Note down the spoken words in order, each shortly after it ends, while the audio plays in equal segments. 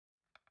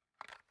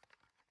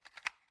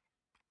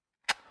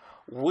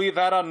We've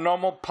had a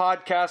normal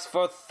podcast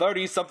for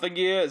 30-something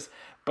years,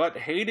 but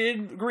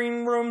hated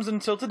green rooms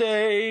until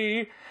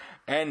today.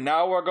 And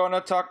now we're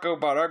gonna talk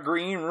about our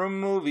green room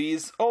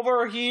movies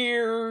over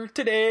here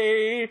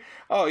today.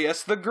 Oh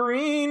yes, the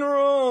green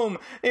room.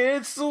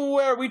 It's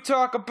where we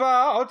talk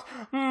about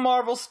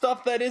Marvel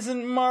stuff that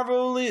isn't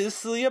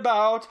marvelously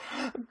about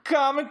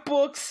comic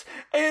books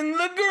in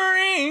the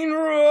green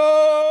room.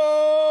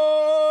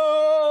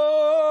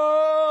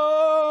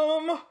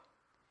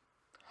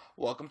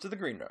 Welcome to the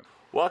green room.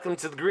 Welcome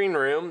to the Green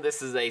Room.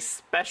 This is a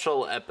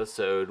special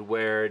episode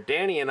where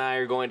Danny and I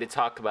are going to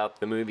talk about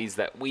the movies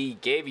that we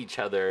gave each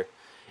other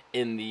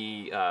in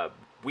the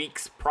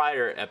week's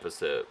prior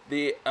episode.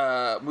 The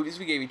movies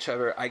we gave each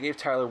other, I gave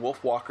Tyler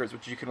Wolfwalkers,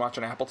 which you can watch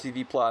on Apple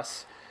TV+.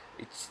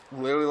 It's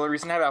literally the only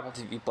reason I have Apple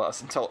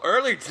TV+, until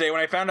earlier today when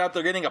I found out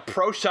they're getting a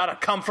pro shot of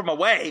Come From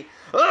Away.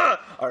 Ugh!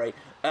 Alright,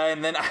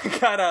 and then I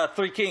got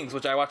Three Kings,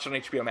 which I watched on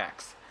HBO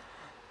Max,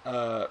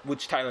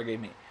 which Tyler gave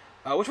me.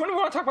 Which one do we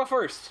want to talk about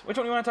first?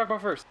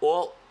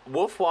 Well,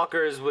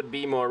 Wolfwalkers would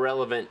be more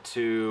relevant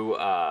to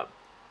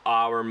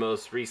our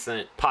most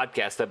recent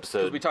podcast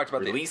episode we talked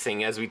about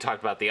releasing as we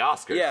talked about the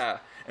Oscars. Yeah,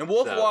 and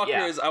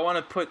Wolfwalkers, I want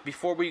to put,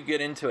 before we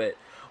get into it,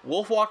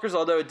 Wolfwalkers,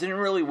 although it didn't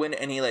really win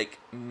any,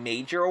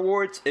 major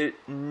awards, it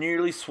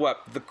nearly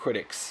swept the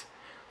critics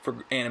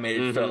for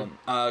animated film.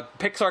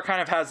 Pixar kind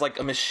of has,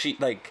 a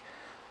machine,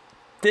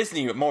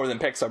 Disney more than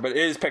Pixar, but it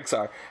is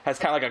Pixar, has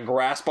kind of a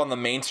grasp on the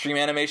mainstream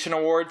animation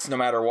awards no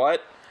matter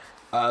what.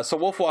 So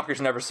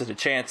Wolfwalkers never stood a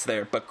chance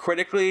there. But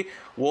critically,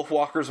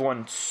 Wolfwalkers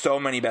won so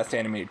many Best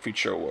Animated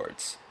Feature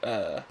awards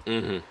by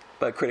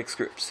critics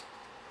groups.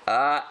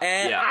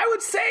 I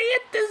would say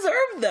it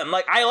deserved them.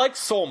 I like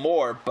Soul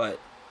more, but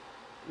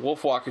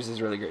Wolfwalkers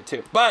is really great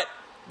too. But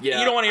you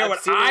don't want to hear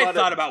what I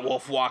thought about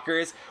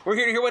Wolfwalkers. We're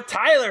here to hear what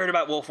Tyler heard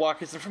about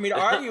Wolfwalkers and for me to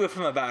argue with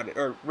him about it,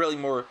 or really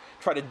more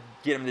try to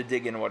get him to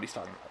dig into what he's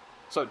talking about.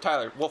 So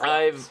Tyler,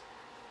 Wolfwalkers.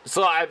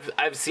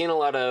 I've seen a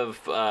lot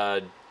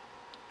of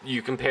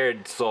you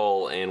compared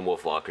Soul and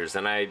Wolfwalkers,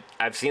 and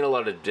I've seen a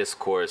lot of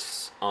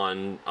discourse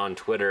on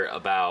Twitter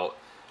about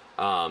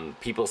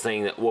people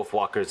saying that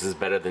Wolfwalkers is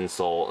better than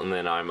Soul, and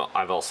then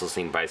I've also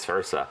seen vice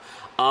versa.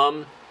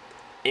 And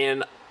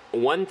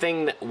one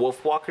thing that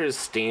Wolfwalkers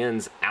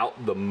stands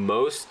out the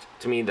most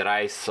to me that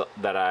I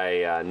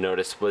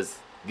noticed was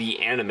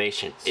the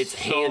animation. It's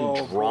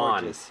hand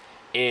drawn,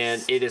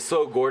 and it is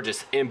so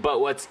gorgeous.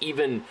 But what's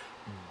even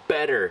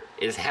better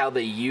is how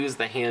they use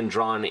the hand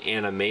drawn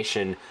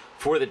animation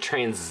for the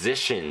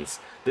transitions.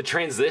 The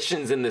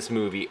transitions in this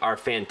movie are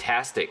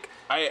fantastic.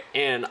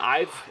 You're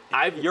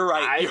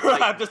right.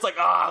 I'm just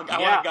oh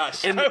my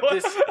gosh. And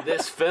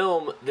this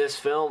film,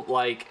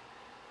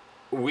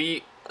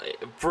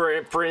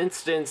 For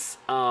instance,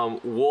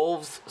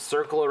 wolves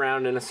circle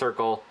around in a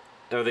circle,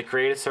 or they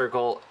create a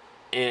circle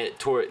and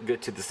go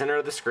to the center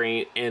of the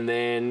screen, and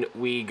then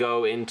we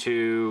go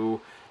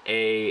into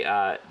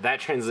that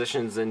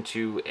transitions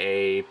into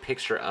a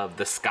picture of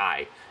the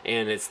sky,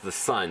 and it's the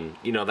sun.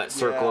 That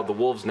circle of the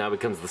wolves now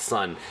becomes the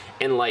sun,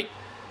 and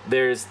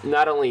there's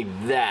not only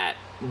that,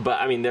 but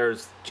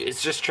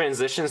it's just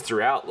transitions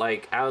throughout.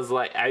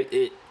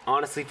 It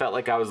honestly felt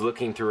like I was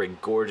looking through a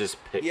gorgeous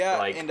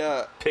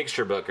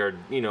picture book, or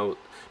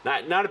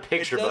not a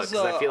picture book,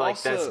 because I feel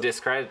like that's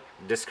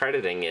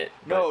discrediting it.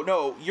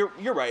 No,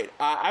 you're right.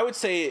 I would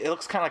say it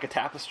looks kind of like a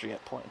tapestry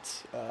at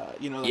points. A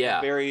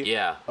very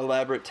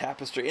elaborate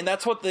tapestry, and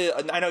that's what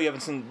I know you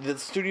haven't seen the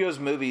studio's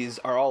movies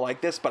are all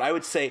like this, but I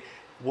would say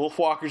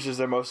Wolfwalkers is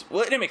their most.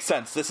 Well, it makes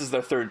sense. This is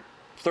their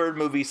third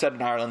movie set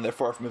in Ireland, their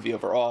fourth movie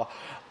overall.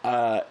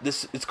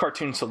 It's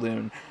Cartoon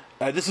Saloon.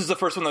 This is the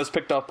first one that was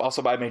picked up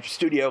also by a major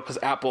studio, because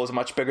Apple is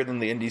much bigger than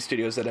the indie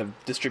studios that have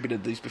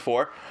distributed these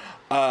before.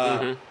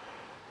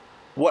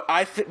 What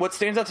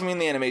stands out to me in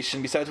the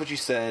animation, besides what you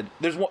said,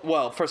 there's one.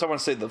 Well, first I want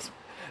to say this: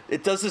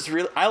 it does this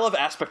really. I love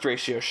aspect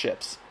ratio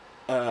shifts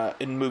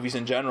in movies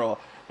in general,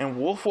 and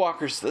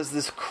Wolfwalkers does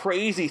this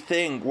crazy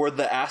thing where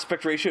the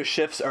aspect ratio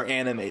shifts are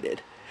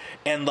animated,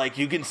 and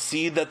you can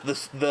see that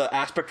the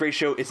aspect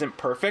ratio isn't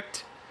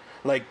perfect.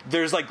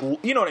 There's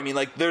you know what I mean?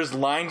 There's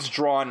lines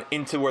drawn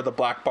into where the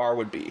black bar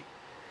would be.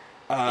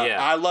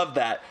 I love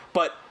that.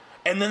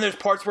 And then there's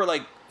parts where,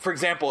 for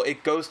example,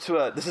 it goes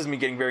to this is me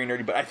getting very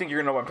nerdy, but I think you're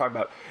going to know what I'm talking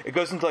about. It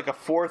goes into a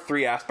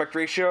 4:3 aspect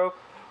ratio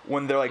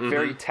when they're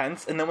very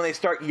tense. And then when they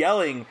start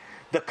yelling,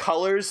 the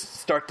colors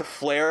start to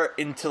flare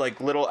into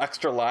little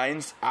extra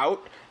lines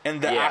out,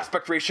 and the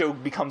aspect ratio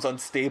becomes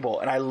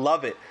unstable. And I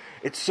love it.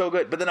 It's so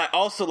good. But then I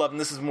also love, and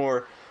this is the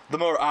more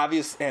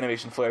obvious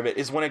animation flair of it,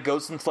 is when it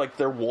goes into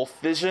their wolf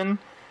vision,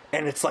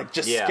 and it's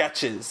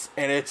sketches,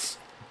 and it's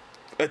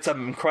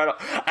incredible.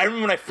 I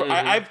remember when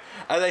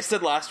as I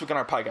said last week on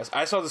our podcast,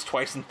 I saw this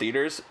twice in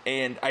theaters,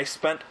 and I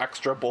spent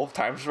extra both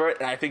times for it,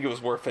 and I think it was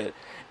worth it.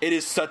 It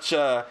is such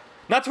a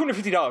not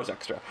 $250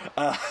 extra,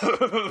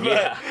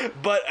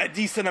 but a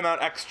decent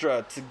amount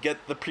extra to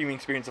get the premium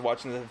experience of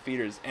watching the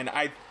theaters, and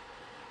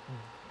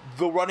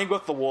the running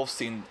with the wolf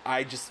scene,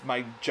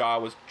 my jaw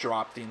was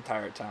dropped the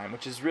entire time,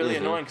 which is really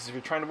annoying because if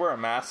you're trying to wear a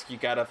mask, you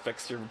gotta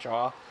fix your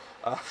jaw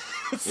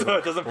so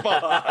it doesn't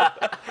fall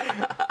out.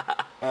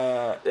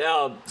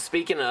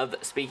 Speaking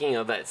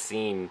of that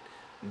scene,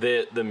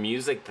 the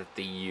music that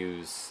they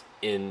use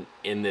in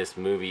this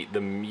movie,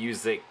 the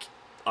music,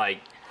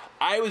 like,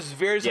 I was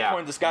very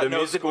disappointed. This got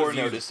no score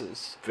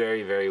notices.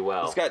 Very, very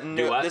well.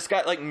 This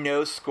got like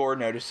no score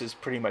notices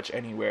pretty much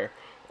anywhere.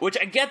 Which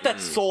I get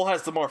that Soul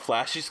has the more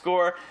flashy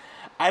score.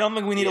 I don't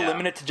think we need to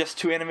limit it to just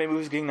 2 anime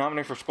movies getting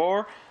nominated for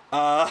score.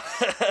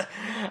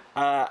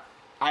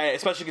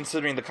 Especially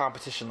considering the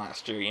competition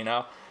last year, you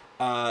know.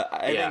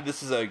 I think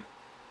this is a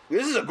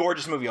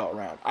gorgeous movie all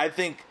around. I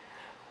think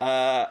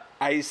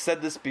I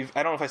said this.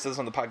 I don't know if I said this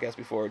on the podcast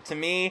before. To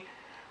me,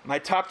 my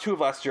top 2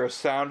 of last year are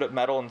Sound of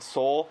Metal and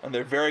Soul, and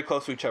they're very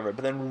close to each other.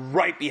 But then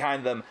right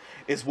behind them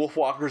is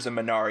Wolfwalkers and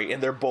Minari,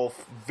 and they're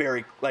both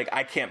very, like,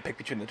 I can't pick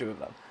between the 2 of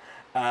them.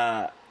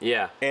 And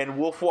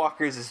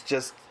Wolfwalkers is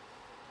just,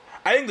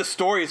 I think the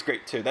story is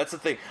great too. That's the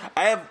thing.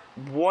 I have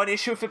one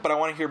issue with it, but I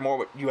want to hear more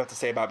what you have to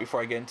say about it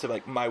before I get into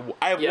like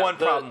I have one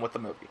problem with the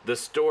movie. The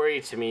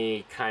story to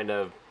me kind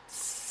of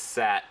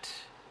sat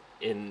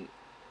in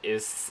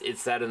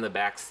the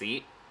back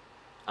seat.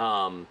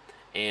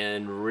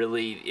 And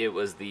really it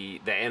was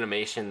the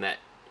animation that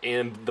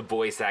and the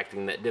voice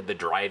acting that did the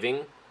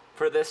driving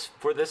for this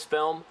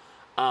film.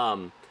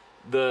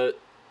 The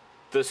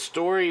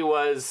story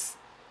was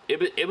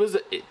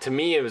to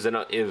me it was an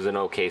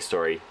okay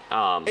story.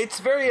 It's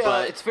very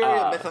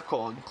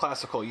mythical and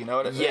classical, you know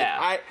what I mean?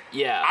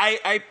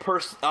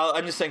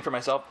 I'm just saying for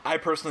myself, I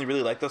personally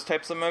really like those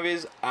types of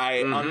movies.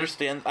 I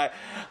understand.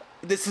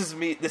 This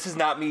is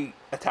not me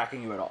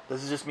attacking you at all.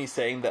 This is just me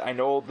saying that I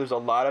know there's a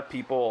lot of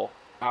people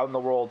out in the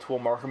world who will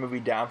mark a movie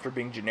down for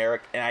being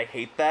generic, and I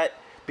hate that,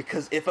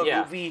 because if a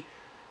movie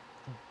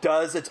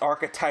does its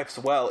archetypes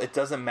well, it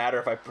doesn't matter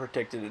if I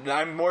predicted it. And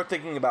I'm more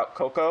thinking about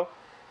Coco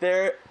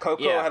there.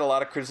 Coco had a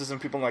lot of criticism.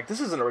 People were like,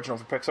 this isn't original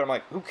for Pixar. I'm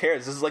like, who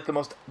cares? This is like the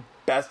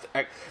best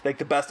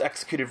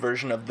executed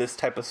version of this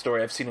type of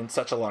story I've seen in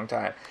such a long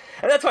time.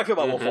 And that's how I feel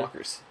about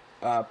Wolfwalkers.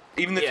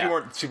 Even if you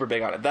weren't super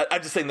big on it.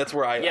 I'm just saying that's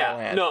where I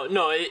land.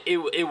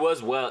 It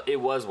was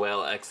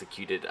well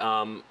executed.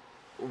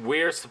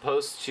 We're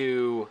supposed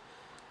to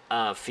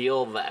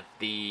feel that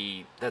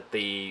the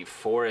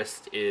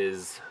forest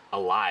is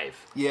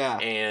alive. Yeah.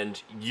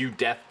 And you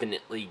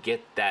definitely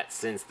get that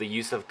sense. The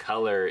use of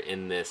color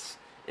in this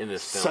film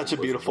such a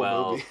beautiful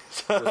movie.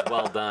 was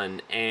well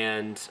done.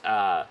 And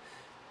to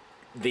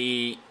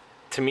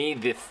me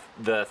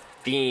the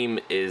theme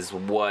is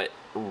what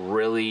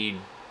really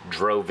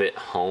drove it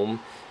home,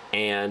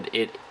 and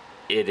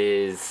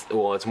it's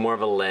more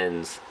of a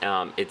lens.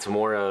 It's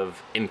more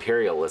of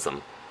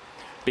imperialism.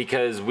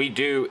 Because we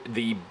do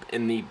the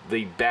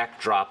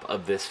backdrop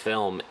of this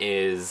film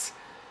is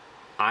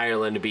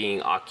Ireland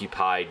being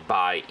occupied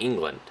by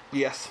England.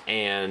 Yes.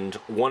 And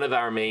one of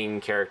our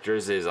main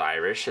characters is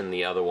Irish, and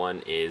the other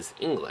one is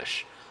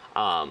English.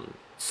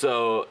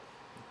 So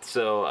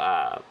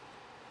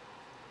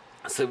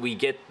we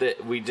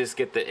just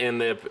get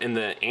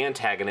the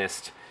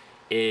antagonist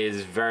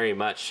is very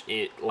much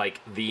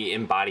like the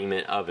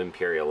embodiment of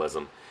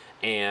imperialism,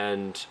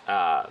 and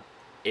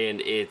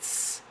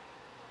it's.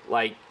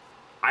 Like,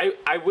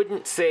 I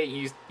wouldn't say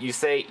you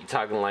say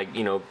talking like,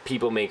 you know,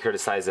 people may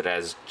criticize it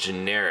as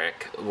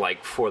generic,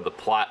 like for the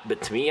plot,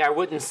 but to me I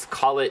wouldn't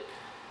call it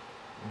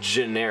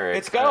generic.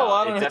 It's got a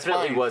lot on its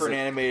mind for an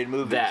animated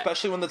movie,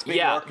 especially one that's being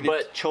marketed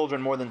to children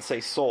more than,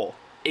 say, Soul.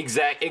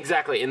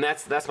 Exactly, and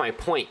that's my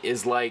point.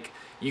 Is like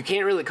you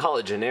can't really call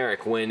it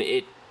generic when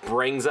it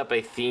brings up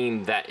a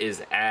theme that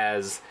is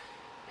as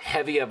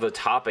heavy of a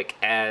topic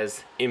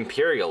as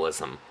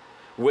imperialism,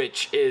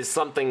 which is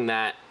something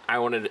that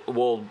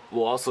we'll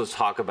also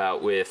talk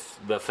about with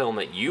the film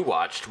that you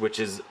watched, which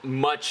is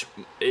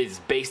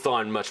based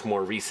on much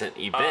more recent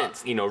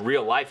events,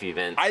 real life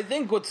events. I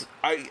think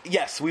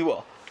yes, we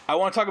will. I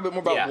want to talk a bit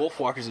more about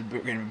Wolfwalkers'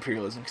 brand of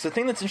imperialism, because the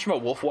thing that's interesting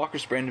about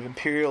Wolfwalkers' brand of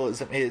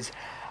imperialism is,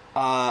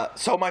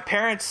 so my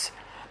parents,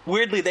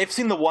 weirdly, they've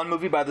seen the one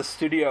movie by the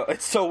studio.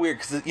 It's so weird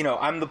because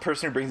I'm the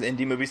person who brings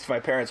indie movies to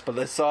my parents, but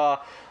they saw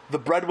The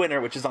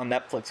Breadwinner, which is on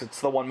Netflix. It's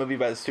the one movie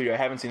by the studio I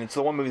haven't seen. It's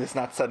the one movie that's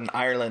not set in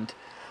Ireland.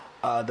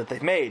 That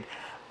they've made,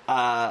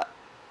 and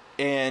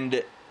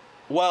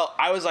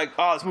I was like,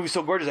 oh, this movie's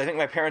so gorgeous, I think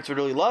my parents would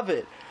really love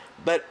it.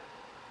 But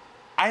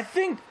I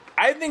think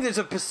there's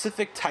a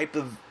specific type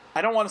of,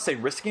 I don't want to say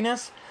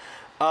riskiness,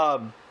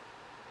 but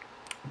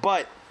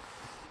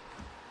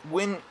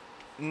when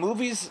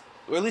movies,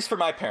 or at least for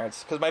my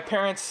parents, because my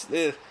parents,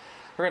 we're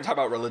going to talk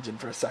about religion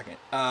for a second,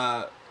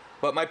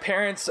 but my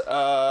parents,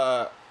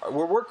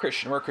 we're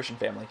Christian, we're a Christian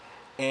family,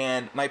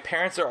 and my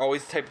parents are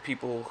always the type of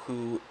people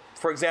who,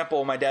 for example,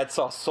 when my dad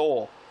saw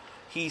Soul,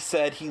 he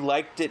said he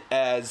liked it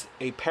as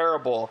a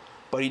parable,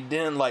 but he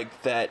didn't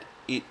like that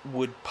it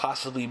would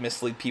possibly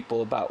mislead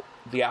people about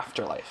the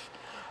afterlife.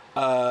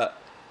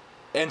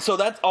 And so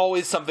that's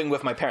always something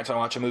with my parents when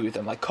I watch a movie with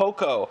them. Like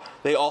Coco,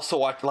 they also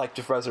liked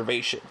with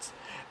reservations.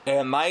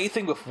 And my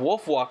thing with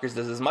Wolfwalkers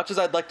is, as much as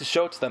I'd like to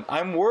show it to them,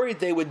 I'm worried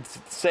they would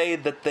say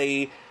that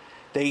they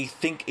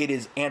think it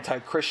is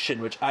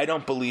anti-Christian, which I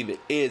don't believe it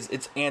is.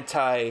 It's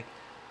imperialism,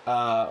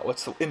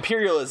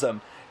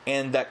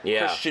 and that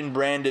Christian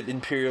brand of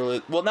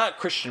imperialism. Well, not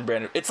Christian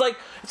brand. It's like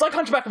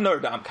Hunchback of Notre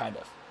Dame, kind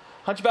of.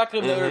 Hunchback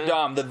of Notre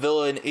Dame, the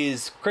villain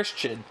is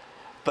Christian,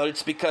 but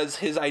it's because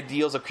his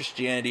ideals of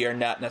Christianity are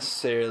not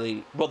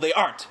necessarily... Well, they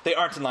aren't. They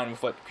aren't in line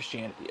with what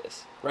Christianity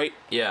is, right?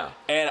 Yeah.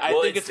 And I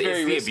think it's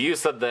very... the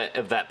abuse of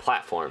that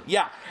platform.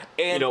 Yeah.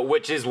 And,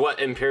 which is what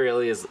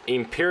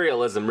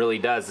imperialism really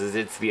does, is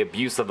it's the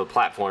abuse of the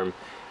platform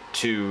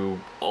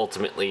to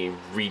ultimately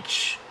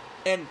reach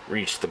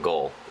the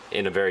goal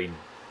in a very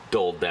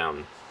dulled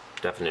down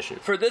definition.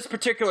 For this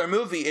particular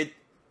movie,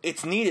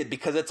 it's needed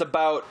because it's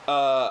about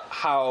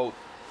how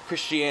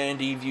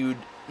Christianity viewed,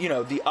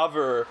 the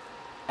other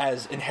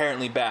as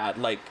inherently bad.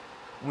 Like,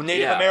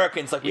 Native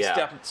Americans, like, we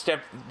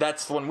step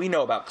that's the one we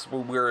know about because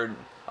we're in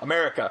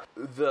America.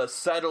 The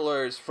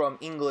settlers from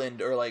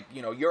England or, like,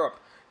 Europe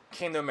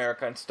came to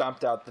America and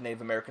stomped out the Native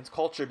Americans'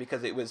 culture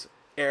because it was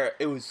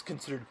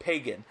considered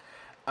pagan.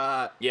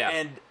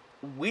 And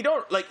we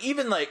don't, like,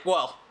 even, like,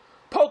 well,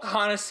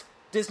 Pocahontas,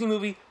 Disney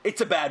movie,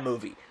 it's a bad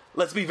movie.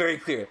 Let's be very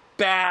clear.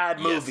 Bad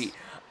movie.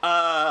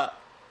 Yes.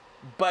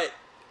 But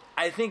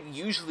I think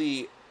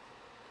even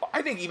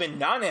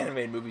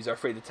non-animated movies are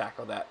afraid to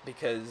tackle that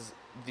because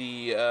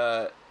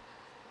the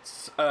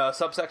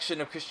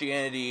subsection of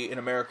Christianity in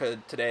America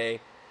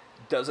today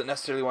doesn't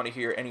necessarily want to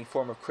hear any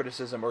form of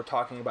criticism or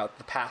talking about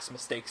the past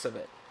mistakes of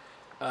it.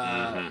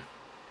 And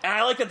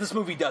I like that this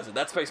movie does it.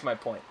 That's basically my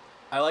point.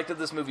 I like that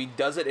this movie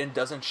does it and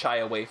doesn't shy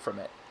away from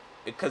it.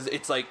 Because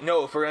it's like,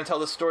 no, if we're going to tell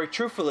this story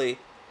truthfully,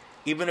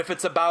 even if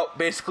it's about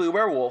basically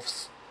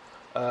werewolves,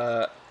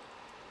 we're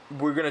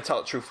going to tell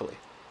it truthfully.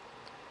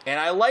 And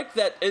I like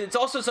that. It's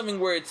also something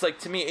where it's like,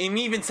 to me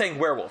even saying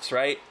werewolves,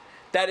 right?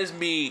 That is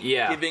me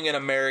giving an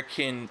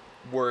American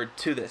word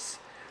to this.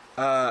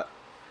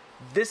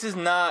 This is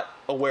not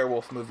a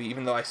werewolf movie,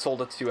 even though I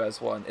sold it to you as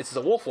one. It's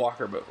a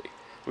Wolfwalker movie,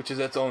 which is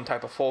its own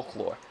type of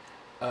folklore.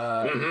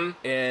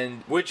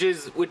 And which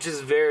is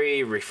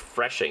very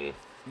refreshing,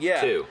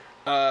 too.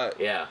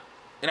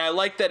 And I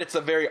like that it's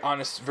a very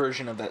honest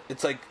version of that.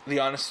 It's like the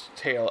honest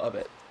tale of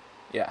it.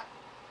 Yeah.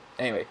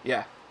 Anyway,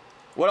 yeah.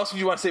 What else would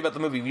you want to say about the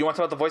movie? You want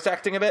to talk about the voice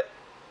acting a bit?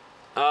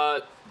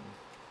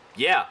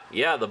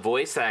 Yeah. The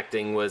voice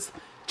acting was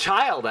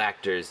child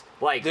actors.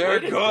 Like, they're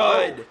good.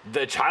 Go.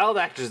 The child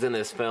actors in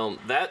this film.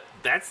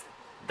 That's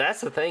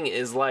the thing.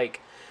 Is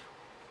like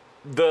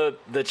the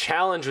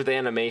challenge with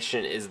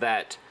animation is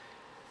that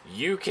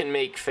you can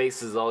make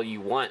faces all you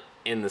want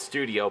in the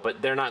studio,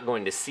 but they're not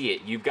going to see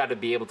it. You've got to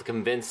be able to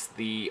convince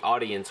the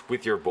audience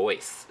with your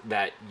voice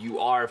that you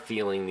are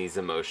feeling these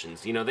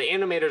emotions. The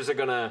animators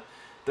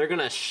are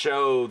gonna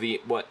show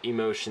what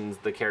emotions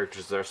the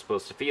characters are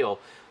supposed to feel,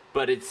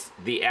 but it's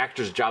the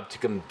actor's job to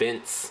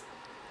convince,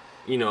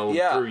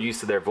 through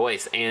use of their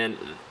voice, and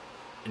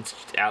it's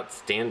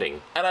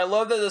outstanding. And I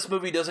love that this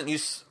movie doesn't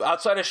use,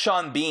 outside of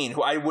Sean Bean,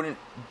 who I wouldn't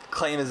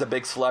claim is a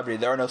big celebrity,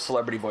 there are no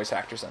celebrity voice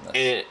actors in this.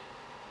 And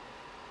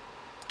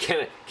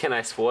can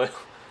I spoil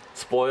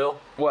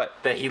what?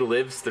 That he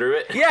lives through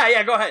it?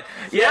 Yeah, go ahead.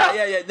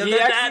 Yeah.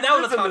 That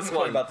was the talking point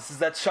one about this, is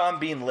that Sean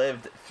Bean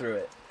lived through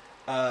it.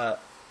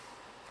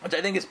 Which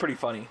I think is pretty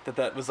funny,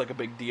 that was like a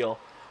big deal.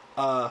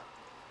 I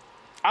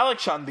like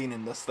Sean Bean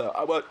in this, though.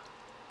 But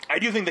I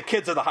do think the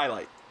kids are the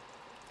highlight.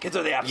 Kids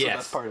are the absolute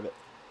best part of it.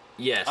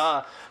 Yes.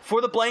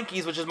 For the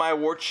Blankies, which is my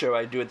award show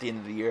I do at the end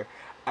of the year,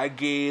 I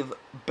do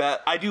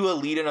a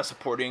lead in a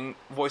supporting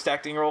voice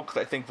acting role because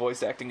I think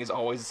voice acting is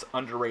always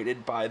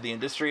underrated by the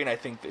industry, and I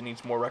think it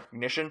needs more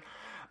recognition.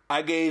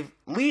 I gave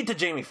lead to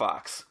Jamie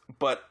Foxx,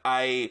 but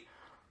I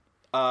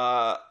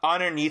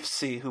honor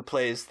Neefsey, who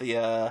plays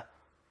the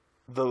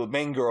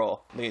main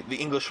girl, the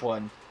English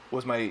one,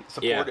 was my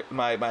support.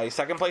 My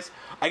second place.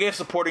 I gave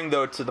supporting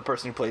though to the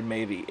person who played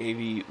Maeve,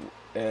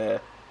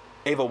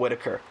 Ava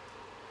Whitaker.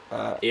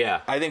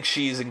 I think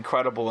she's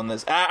incredible in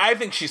this. I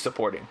think she's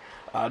supporting.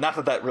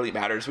 Not that really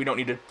matters. We don't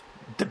need to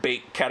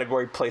debate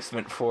category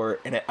placement for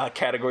a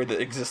category that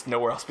exists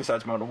nowhere else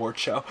besides my own award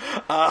show.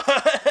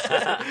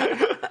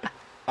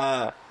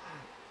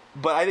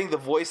 But I think the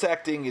voice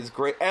acting is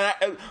great.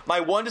 And my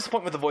one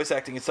disappointment with the voice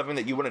acting is something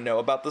that you wouldn't know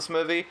about this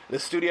movie,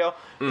 this studio,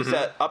 is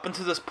that up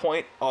until this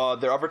point,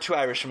 their other two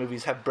Irish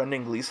movies have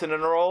Brendan Gleeson in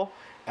a role.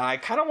 And I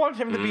kind of wanted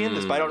him to be in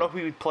this, but I don't know who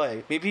he would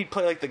play. Maybe he'd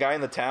play like the guy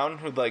in the town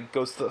who like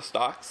goes to the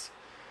stocks.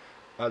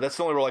 That's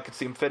the only role I could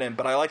see him fit in.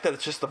 But I like that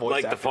it's just the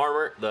voice acting. Like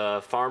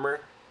the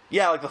farmer?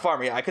 Yeah, like the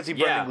farmer. Yeah, I could see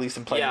Brendan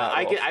Gleeson playing that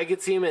role. I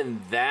could see him in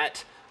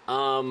that.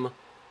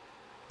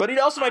 But it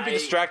also might be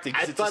distracting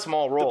because it's a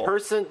small role.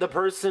 The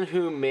person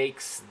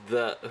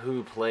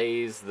who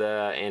plays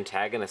the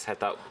antagonist, I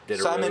thought did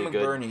a Simon really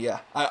good.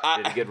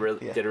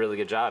 McBurney, Did a really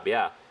good job.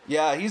 Yeah.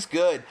 Yeah, he's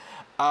good.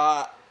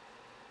 I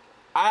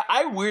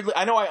weirdly,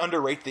 I know I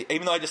underrate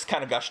even though I just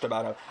kind of gushed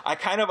about him, I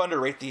kind of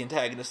underrate the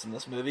antagonist in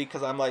this movie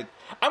because I'm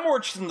more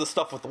interested in the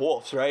stuff with the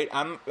wolves, right?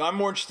 I'm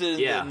more interested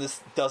in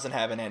this doesn't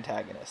have an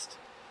antagonist.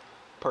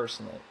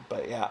 personally.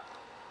 But yeah,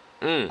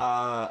 Mm.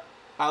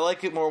 I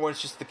like it more when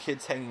it's just the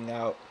kids hanging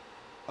out.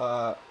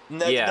 Yeah.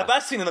 The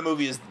best scene in the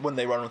movie is when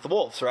they run with the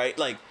wolves, right?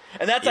 Like,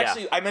 and that's Yeah.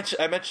 actually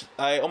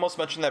I almost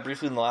mentioned that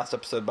briefly in the last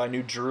episode, but I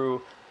knew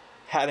Drew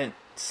hadn't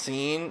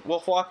seen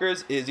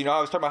Wolfwalkers. Is I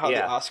was talking about how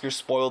Yeah. the Oscars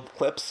spoiled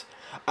clips.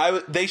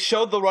 They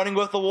showed the running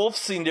with the wolves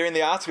scene during the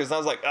Oscars, and I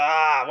was like,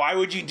 why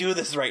would you do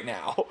this right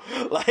now?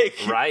 Like,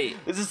 Right.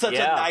 This is such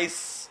Yeah. a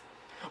nice.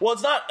 Well,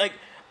 it's not like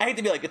I hate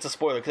to be like it's a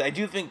spoiler because I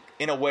do think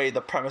in a way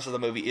the premise of the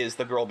movie is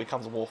the girl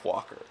becomes a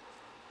Wolfwalker,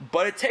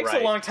 but it takes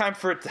Right. a long time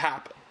for it to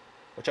happen,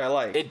 which I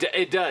like.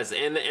 It does,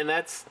 and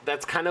that's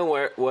kind of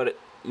what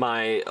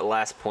my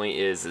last point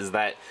is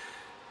that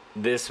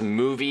this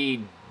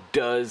movie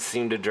does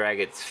seem to drag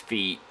its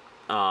feet,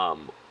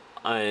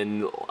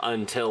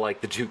 until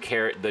like the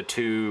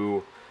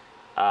two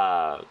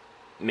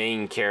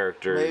main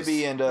characters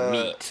Maybe and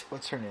meet.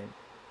 what's her name?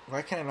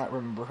 Why can I not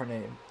remember her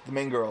name? The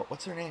main girl.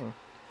 What's her name?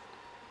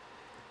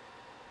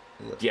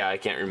 Yeah, I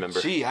can't remember.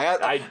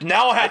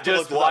 Now I have to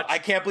just look it up. watched- I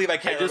can't believe I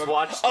can't I just remember.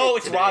 watched Oh, it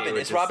it's today, Robin.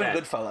 which It's is Robin sad.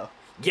 Goodfellow.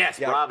 Yes,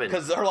 Yeah, Robin.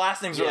 because her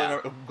last name's Yeah.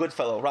 really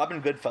Goodfellow. Robin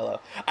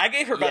Goodfellow. I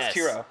gave her best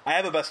Yes. hero. I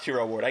have a best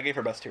hero award. I gave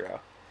her best hero.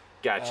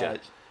 Gotcha.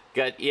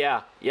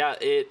 Yeah.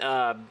 It.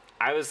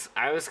 I was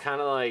kind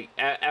of like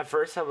at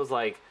first I was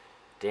like,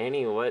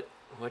 Danny, what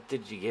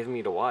did you give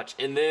me to watch?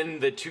 And then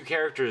the two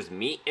characters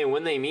meet, and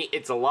when they meet,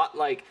 it's a lot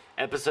like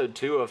episode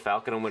 2 of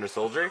Falcon and Winter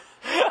Soldier.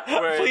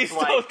 Where Please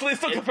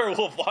it's don't compare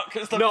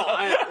Wolfwalkers to No, Go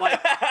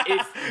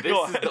this is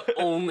ahead. the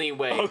only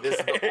way. Okay. This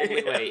is the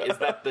only way is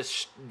that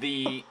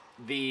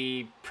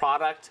the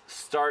product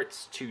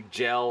starts to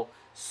gel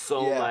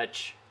so Yeah.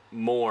 much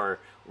more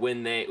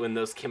when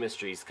those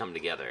chemistries come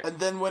together. And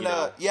then when, you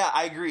know?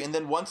 I agree. And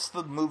then once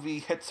the movie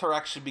hits her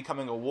actually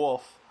becoming a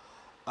wolf,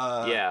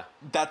 Yeah.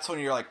 that's when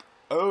you're like,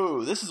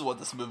 oh, this is what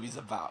this movie's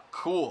about.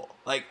 Cool.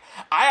 Like,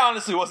 I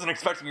honestly wasn't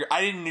expecting her.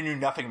 I knew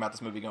nothing about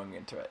this movie going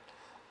into it.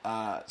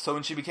 So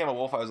when she became a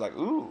wolf, I was like,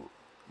 ooh,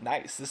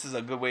 nice. This is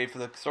a good way for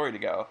the story to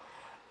go.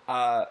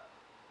 All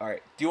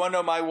right. Do you want to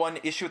know my one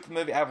issue with the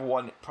movie? I have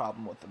one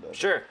problem with the movie.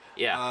 Sure.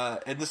 Yeah.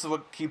 And this is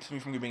what keeps me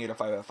from giving it a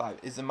 5 out of 5.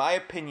 Is in my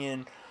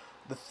opinion,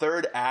 the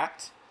third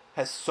act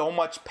has so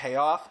much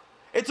payoff.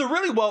 It's a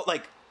really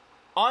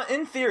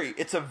in theory,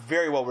 it's a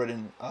very well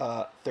written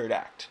third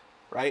act,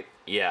 right?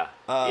 Yeah.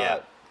 Yeah.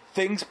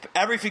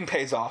 Everything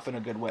pays off in a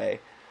good way,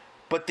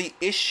 but the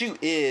issue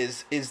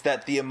is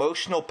that the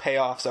emotional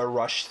payoffs are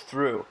rushed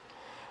through.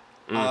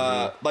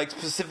 Like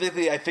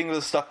specifically, I think of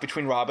the stuff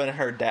between Robin and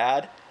her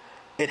dad.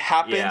 It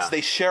happens. Yeah.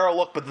 They share a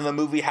look, but then the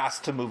movie has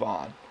to move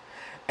on.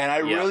 And I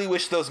really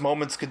wish those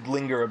moments could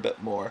linger a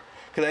bit more,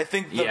 because I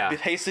think the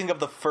pacing of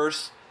the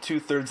first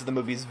 2/3 of the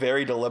movie is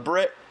very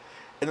deliberate,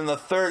 and then the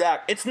third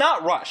act, it's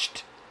not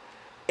rushed.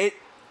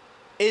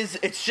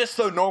 It's just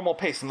a normal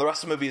pace, and the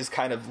rest of the movie is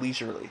kind of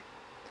leisurely.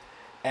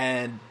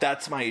 And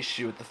that's my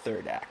issue with the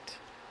third act.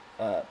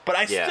 But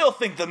I still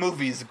think the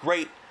movie is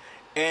great,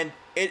 and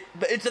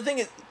it's the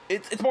thing.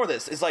 It's more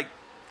this. It's like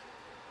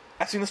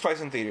I've seen this twice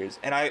in theaters,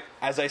 and I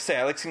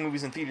like seeing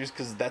movies in theaters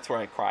because that's where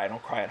I cry. I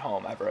don't cry at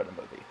home ever at a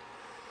movie.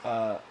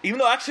 Even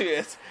though actually,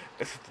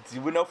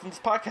 you would know from this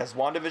podcast,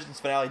 WandaVision's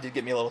finale did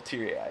get me a little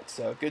teary-eyed.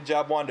 So good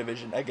job,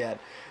 WandaVision. Again,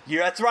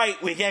 that's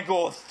right. We can't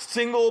go a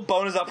single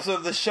bonus episode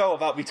of the show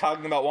without me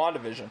talking about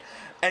WandaVision.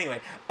 Anyway,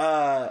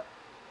 I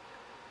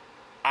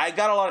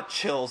got a lot of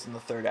chills in the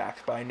third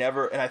act, but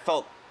I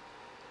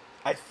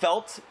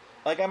felt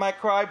like I might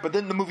cry, but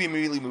then the movie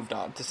immediately moved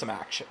on to some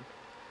action.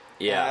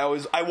 Yeah.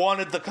 And I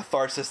wanted the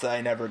catharsis that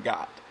I never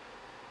got.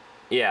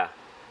 Yeah.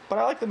 But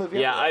I like the movie.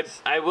 Yeah,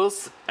 otherwise.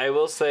 I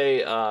will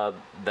say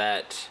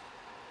that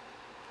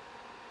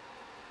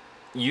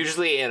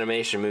usually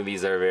animated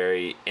movies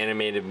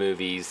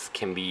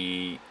can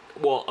be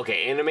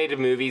animated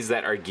movies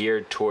that are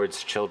geared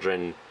towards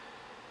children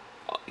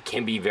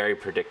can be very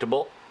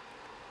predictable.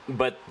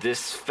 But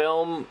this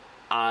film,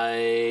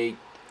 I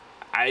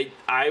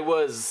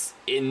was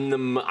in the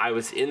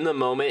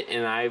moment,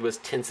 and I was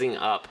tensing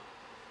up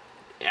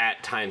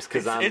at times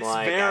because it's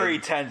very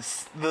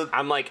tense.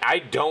 I'm like, I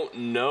don't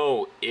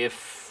know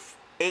if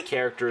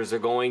characters are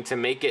going to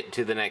make it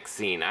to the next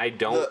scene. I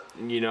don't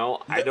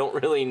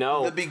really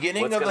know. The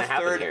beginning what's of the gonna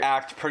happen third here.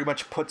 act pretty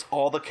much puts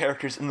all the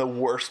characters in the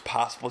worst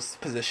possible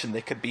position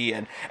they could be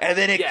in, and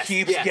then it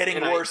keeps getting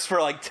worse for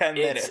like 10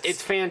 minutes.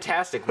 It's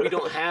fantastic. We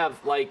don't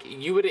have like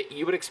you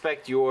would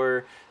expect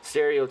your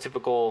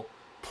stereotypical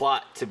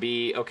plot to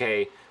be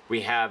okay.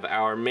 We have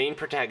our main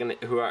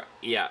protagonist,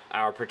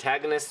 our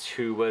protagonist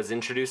who was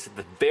introduced at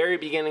the very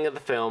beginning of the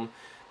film,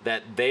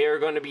 that they are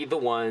going to be the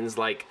ones,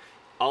 like,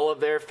 all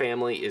of their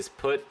family is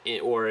put in,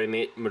 or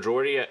a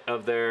majority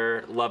of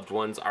their loved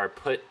ones are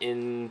put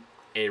in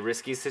a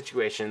risky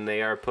situation.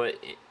 They are put,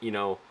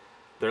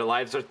 their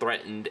lives are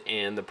threatened,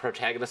 and the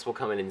protagonist will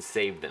come in and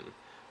save them.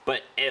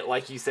 But,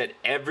 like you said,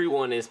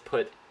 everyone is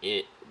put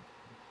in,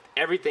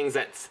 everything's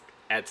at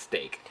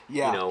stake,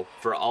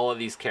 for all of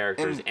these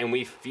characters, and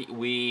we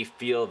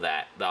feel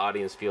that the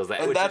audience feels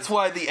that, and that's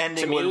why the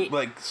ending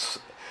would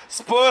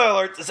spoiler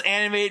alert, this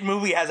animated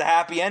movie has a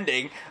happy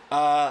ending.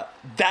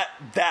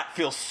 That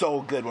feels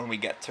so good when we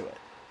get to it.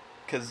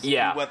 Because we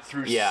went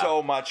through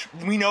so much.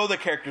 We know the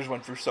characters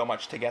went through so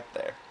much to get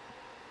there.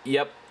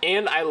 Yep.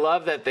 And I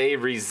love that they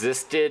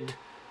resisted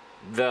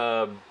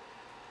now,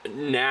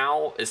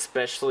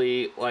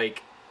 especially,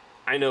 like,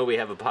 I know we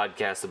have a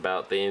podcast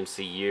about the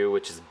MCU,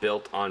 which is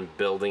built on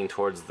building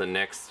towards the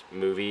next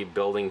movie,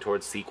 building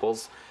towards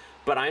sequels.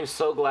 But I'm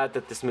so glad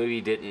that this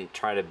movie didn't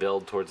try to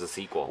build towards a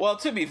sequel. Well,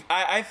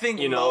 I think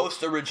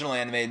most original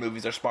animated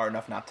movies are smart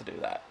enough not to do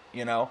that,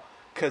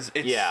 Because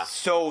it's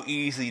so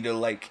easy to,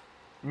 like,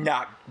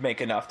 not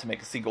make enough to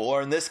make a sequel.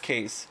 Or in this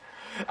case,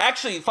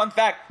 actually, fun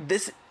fact,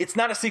 it's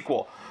not a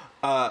sequel,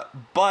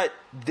 but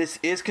this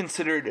is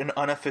considered an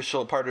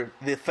unofficial part of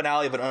the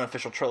finale of an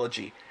unofficial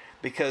trilogy.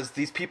 Because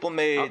these people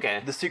made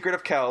The Secret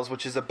of Kells,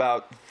 which is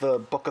about the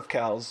Book of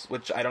Kells,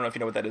 which I don't know if you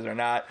know what that is or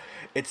not.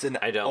 It's an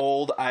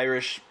old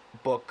Irish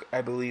book,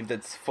 I believe,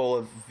 that's full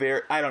of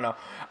I don't know.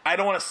 I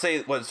don't want to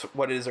say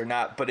what it is or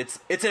not, but it's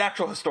an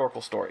actual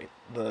historical story,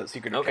 The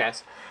Secret of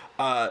Kells.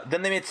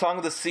 Then they made Song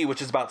of the Sea,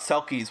 which is about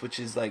Selkies, which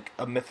is like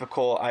a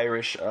mythical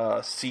Irish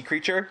sea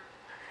creature.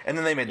 And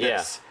then they made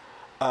this.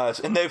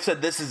 And they've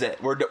said this is it.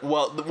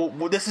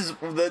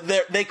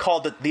 They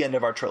called it the end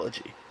of our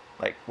trilogy.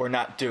 Like, we're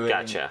not doing...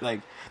 Gotcha.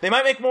 Like, they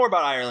might make more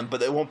about Ireland,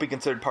 but it won't be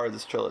considered part of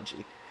this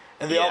trilogy.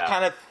 And they all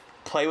kind of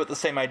play with the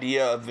same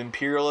idea of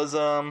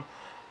imperialism,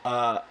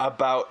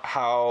 about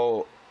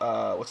how...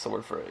 what's the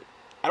word for it?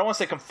 I don't want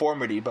to say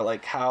conformity, but,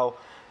 like, how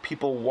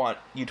people want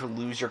you to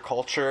lose your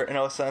culture, in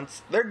a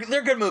sense. They're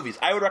good movies.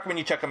 I would recommend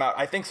you check them out.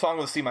 I think Song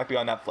of the Sea might be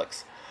on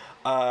Netflix.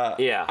 I'm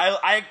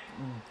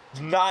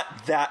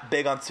not that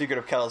big on Secret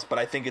of Kells, but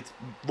I think it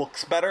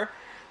looks better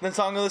than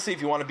Song of the Sea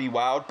if you want to be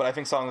wowed, but I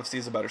think Song of the Sea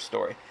is a better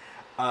story.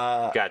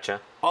 Gotcha.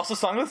 Also,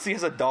 Song of the Sea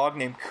has a dog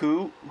named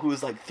Koo, who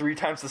is like 3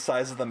 times the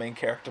size of the main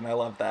character, and I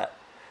love that.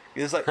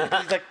 He's like,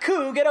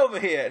 Koo, get over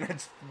here, and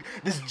it's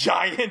this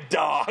giant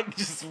dog.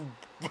 Just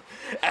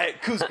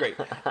Koo's great.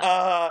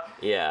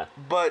 Yeah.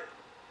 But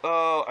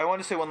I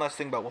want to say one last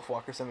thing about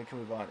Wolfwalkers, then we can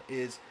move on.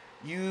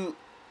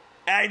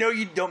 I know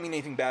you don't mean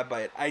anything bad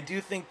by it. I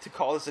do think to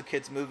call this a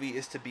kids movie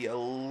is to be a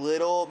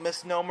little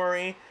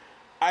misnomery.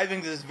 I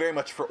think this is very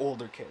much for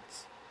older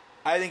kids.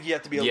 I think you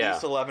have to be at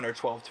least 11 or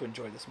 12 to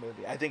enjoy this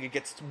movie. I think it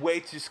gets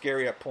way too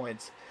scary at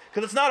points.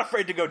 Because it's not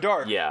afraid to go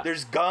dark. Yeah.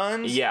 There's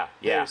guns. Yeah.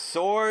 There's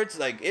swords.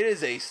 Like, it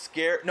is a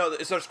scare... No,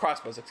 there's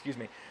crossbows, excuse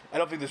me. I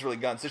don't think there's really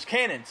guns. There's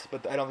cannons,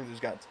 but I don't think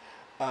there's guns.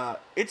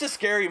 It's a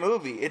scary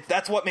movie.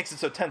 That's what makes it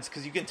so tense,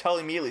 because you can tell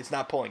immediately it's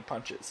not pulling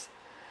punches.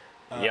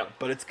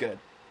 But it's good.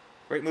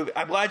 Great movie.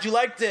 I'm glad you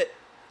liked it.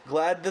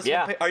 Glad this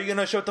one... Are you going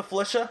to show it to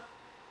Felicia?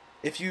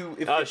 If she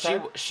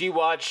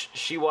watched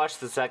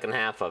the second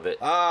half of it.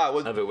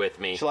 Of it with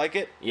me. She like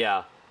it?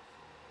 Yeah.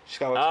 She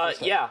got watch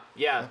yeah.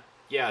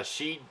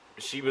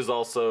 She was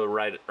also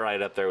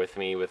right up there with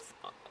me with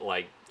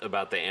like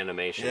about the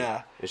animation.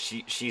 Yeah.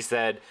 She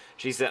said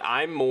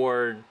I'm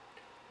more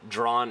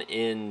drawn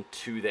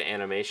into the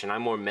animation.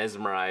 I'm more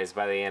mesmerized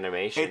by the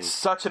animation. It's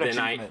such an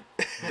achievement.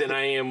 than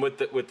I am with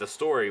the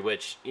story,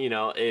 which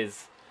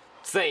is.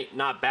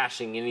 Not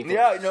bashing anything.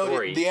 Yeah, no,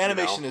 story, the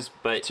animation is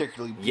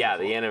particularly beautiful. Yeah,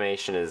 the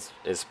animation is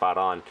spot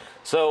on.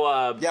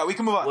 So we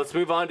can move on. Let's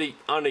move on to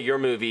your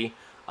movie.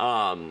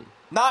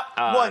 Not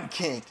one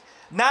king,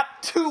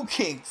 not 2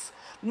 kings,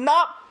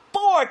 not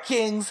 4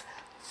 kings,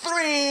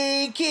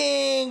 3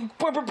 kings.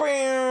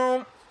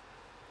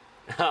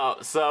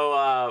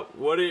 So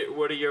what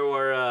are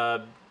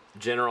your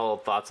general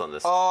thoughts on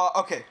this?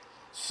 Okay.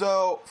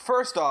 So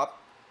first off,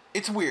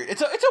 it's weird.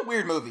 It's a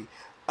weird movie.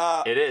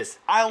 It is.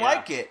 I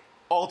like it.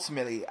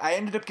 Ultimately, I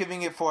ended up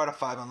giving it 4 out of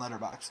 5 on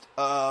Letterboxd.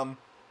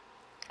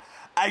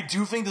 I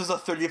do think there's a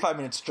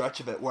 35-minute stretch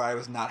of it where I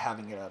was not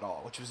having it at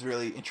all, which was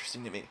really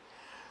interesting to me.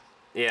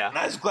 Yeah. And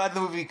I was glad the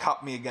movie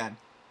caught me again.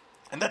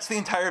 And that's the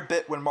entire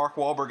bit when Mark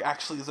Wahlberg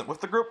actually isn't with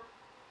the group.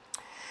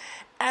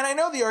 And I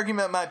know the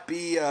argument might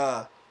be,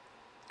 well,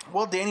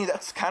 Danny,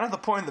 that's kind of the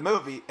point of the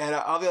movie. And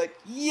I'll be like,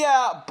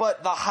 yeah,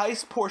 but the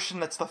heist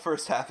portion that's the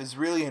first half is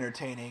really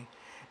entertaining.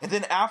 And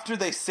then after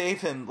they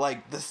save him,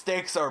 like, the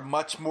stakes are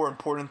much more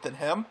important than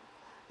him.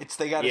 It's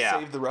they gotta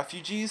save the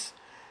refugees.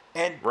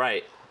 And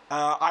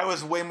I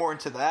was way more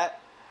into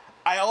that.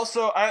 I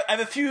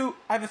have a few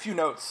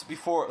notes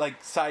before,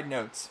 like, side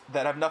notes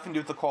that have nothing to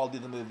do with the quality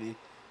of the movie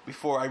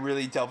before I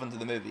really delve into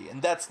the movie.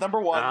 And that's number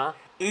 1,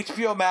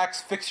 HBO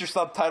Max, fix your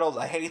subtitles.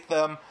 I hate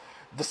them.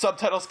 The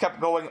subtitles kept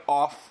going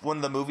off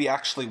when the movie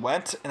actually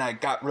went, and I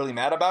got really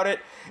mad about it.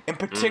 In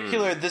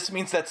particular, this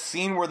means that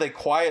scene where the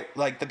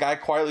guy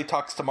quietly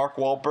talks to Mark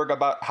Wahlberg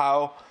about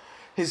how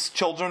his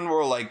children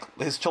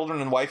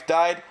and wife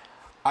died.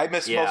 I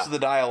missed most of the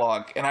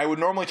dialogue, and I would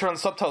normally turn on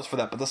the subtitles for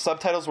that, but the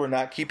subtitles were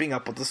not keeping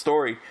up with the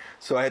story,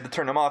 so I had to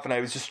turn them off, and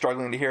I was just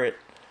struggling to hear it.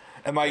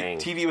 And my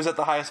TV was at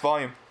the highest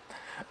volume.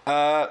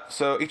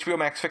 So HBO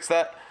Max fixed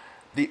that.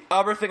 The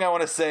other thing I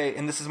want to say,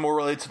 and this is more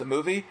related to the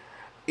movie,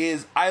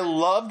 is I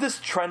love this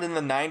trend in the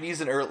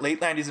 90s and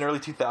late 90s and early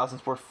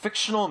 2000s where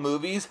fictional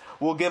movies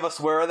will give us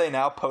Where Are They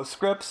Now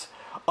postscripts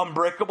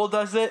Unbreakable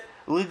does it,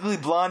 Legally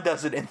Blonde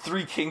does it, and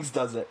Three Kings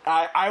does it.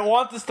 I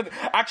want this to...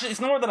 Actually,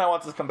 it's more than I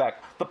want this to come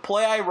back. The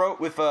play I wrote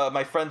with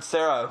my friend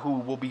Sarah, who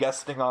will be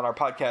guesting on our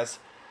podcast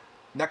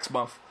next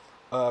month,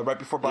 right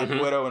before Black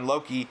Widow and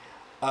Loki,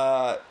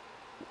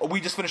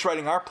 we just finished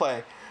writing our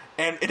play,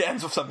 and it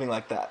ends with something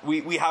like that.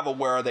 We have a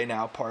Where Are They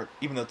Now part,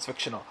 even though it's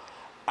fictional.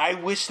 I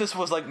wish this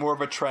was like more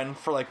of a trend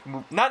for like...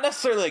 Not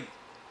necessarily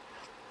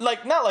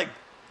not like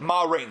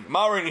Ma Rainey.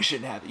 Ma Rainey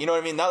shouldn't have it. You know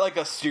what I mean? Not like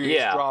a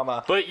serious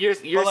drama. But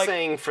you're like,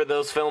 saying for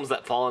those films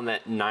that fall in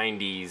that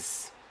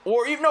 90s,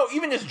 or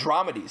even just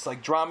dramedies,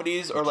 like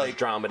dramedies, or like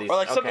dramedies, or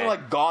like something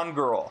like Gone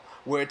Girl,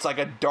 where it's like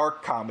a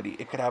dark comedy.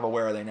 It could have a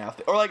Where Are They Now?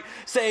 Or like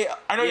say,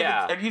 I know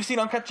have you seen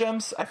Uncut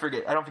Gems? I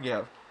forget. I don't think you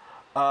have.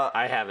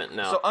 I haven't.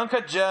 No. So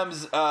Uncut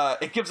Gems,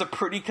 it gives a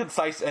pretty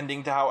concise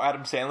ending to how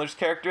Adam Sandler's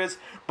character is,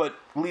 but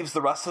leaves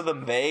the rest of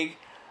them vague.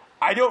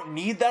 I don't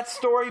need that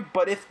story,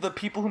 but if the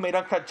people who made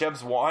Uncut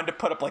Gems wanted to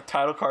put up like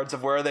title cards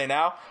of Where Are They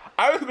Now,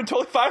 I would have been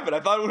totally fine with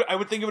it. I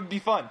would think it would be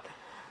fun.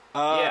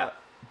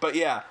 But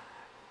yeah,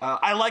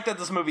 I like that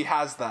this movie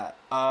has that.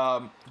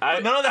 But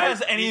none of that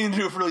has anything to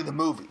do with really the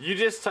movie. You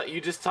just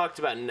talked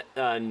about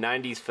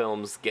 90s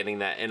films getting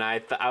that, and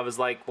I was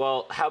like,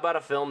 well, how about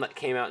a film that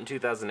came out in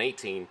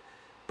 2018,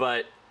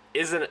 but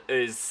is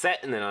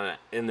set in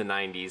the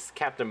 90s,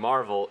 Captain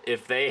Marvel,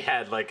 if they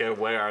had like a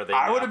Where Are They Now?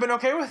 I would have been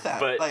okay with that.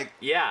 But like,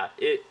 I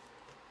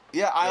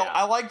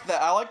like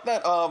that. I like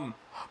that.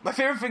 My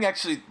favorite thing,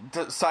 actually,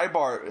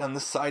 sidebar on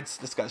this side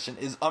discussion,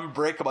 is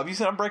Unbreakable. Have you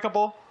seen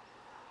Unbreakable?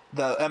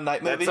 The M.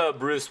 Night movie? That's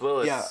Bruce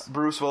Willis. Yeah,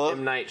 Bruce Willis.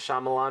 M. Night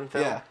Shyamalan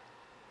film. Yeah.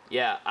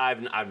 Yeah,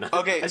 I've not.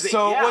 Okay,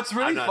 so what's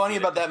really funny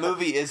about that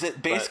movie is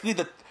it basically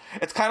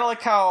it's kind of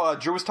like how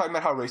Drew was talking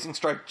about how Racing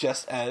Strike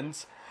just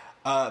ends.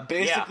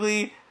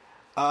 Basically,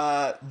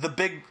 the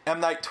big M.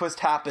 Night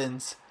twist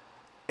happens,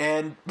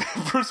 and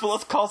Bruce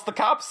Willis calls the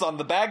cops on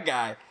the bad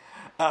guy.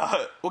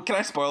 Well, can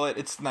I spoil it?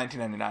 It's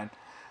 1999.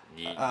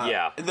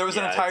 There was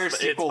an entire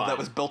sequel that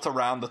was built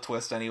around the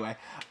twist anyway.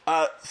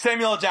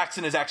 Samuel L.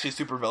 Jackson is actually a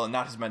supervillain,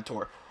 not his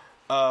mentor.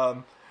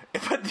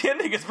 But the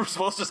ending is Bruce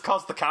Willis just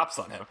calls the cops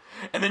on him.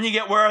 And then you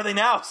get Where Are They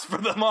Now for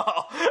them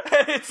all.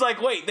 And it's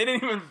like, wait, they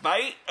didn't even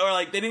fight? Or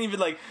like, they didn't even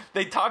like,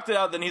 they talked it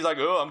out, then he's like,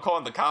 oh, I'm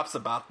calling the cops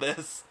about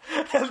this.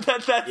 And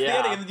that's the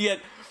ending. And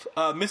yet,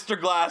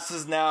 Mr. Glass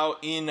is now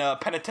in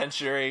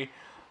penitentiary.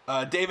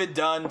 David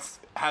Dunn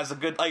has a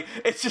good, like,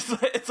 it's just,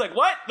 it's like,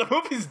 what? The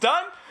movie's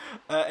done?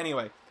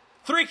 Anyway,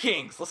 Three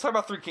Kings. Let's talk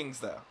about Three Kings,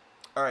 though.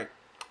 All right.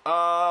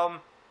 I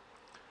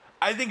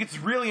think it's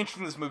really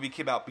interesting this movie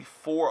came out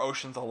before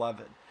Ocean's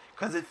 11.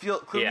 Because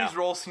Clooney's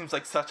role seems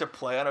like such a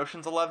play on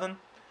Ocean's 11.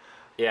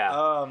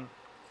 Yeah.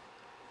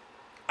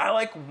 I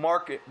like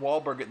Mark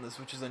Wahlberg in this,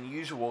 which is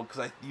unusual because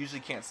I usually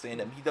can't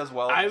stand him. He does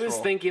well. I was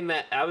thinking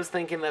that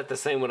the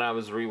same when I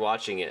was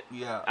rewatching it.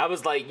 Yeah. I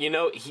was like,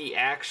 he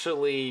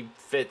actually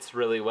fits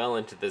really well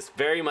into this.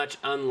 Very much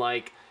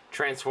unlike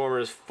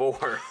Transformers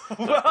 4 that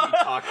we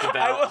talked about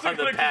I wasn't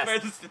on the past. Compare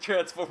this to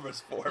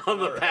Transformers 4 on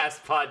the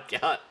past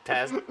podcast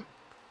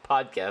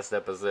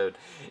episode.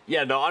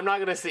 Yeah, no, I'm not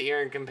gonna sit here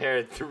and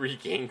compare Three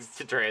Kings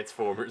to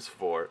Transformers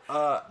 4.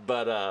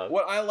 But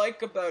what I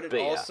like about it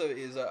also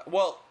is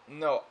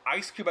no,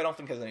 Ice Cube I don't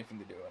think has anything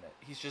to do in it.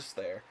 He's just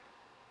there.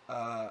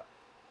 I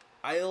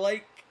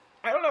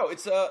don't know.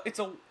 It's a.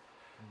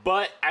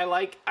 But I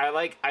like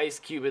Ice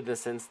Cube in the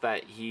sense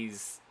that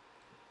he's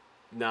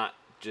not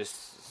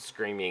just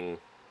screaming.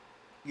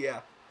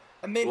 Yeah,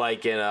 I mean,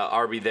 like in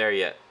Are We There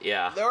Yet?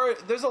 Yeah.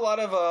 There's a lot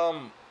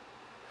of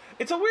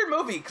It's a weird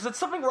movie because it's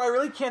something where I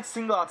really can't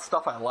single out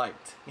stuff I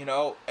liked.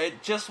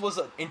 It just was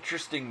an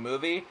interesting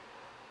movie.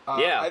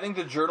 I think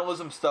the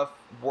journalism stuff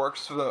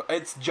works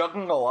it's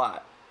juggling a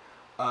lot,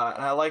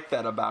 and I like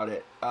that about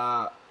it.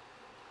 I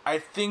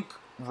think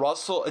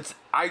Russell. This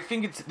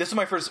is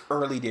my first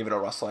early David O.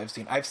 Russell I've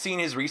seen. I've seen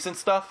his recent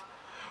stuff,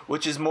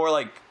 which is more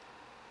like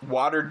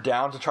watered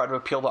down to try to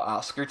appeal to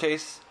Oscar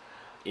tastes.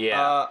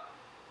 Yeah.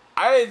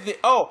 I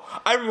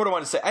remember what I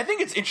wanted to say. I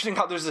think it's interesting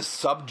how there's this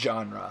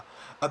subgenre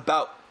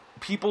about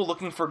people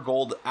looking for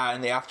gold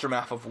in the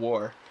aftermath of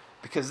war,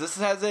 because this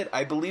has it.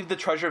 I believe The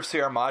Treasure of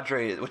Sierra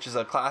Madre, which is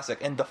a classic,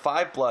 and The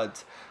Five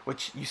Bloods,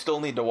 which you still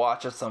need to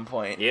watch at some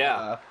point.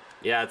 Yeah,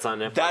 it's on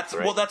Netflix.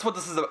 Right? That's what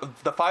this is.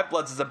 The Five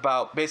Bloods is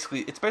about.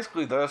 It's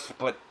basically this,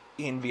 but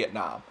in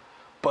Vietnam,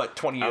 but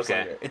 20 years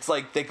later. It's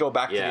like they go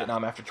back to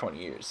Vietnam after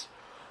 20 years.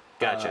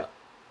 Gotcha.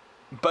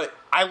 But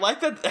I like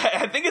that.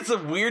 I think it's a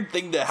weird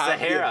thing to have.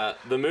 Sahara,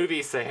 the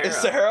movie Sahara. Is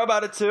Sahara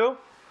about it too?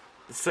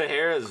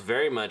 Sahara is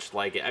very much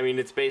like it. I mean,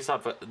 it's based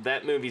off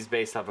that movie's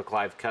based off a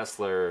Clive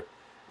Cussler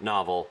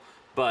novel,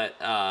 but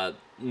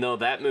no,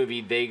 that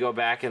movie they go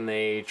back and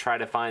they try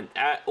to find.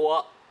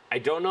 I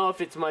don't know if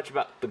it's much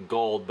about the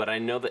gold, but I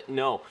know that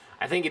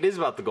I think it is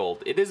about the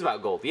gold. It is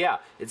about gold. Yeah,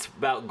 it's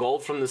about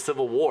gold from the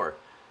Civil War.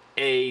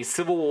 A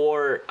Civil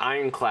War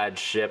ironclad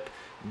ship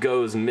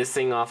goes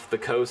missing off the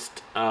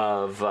coast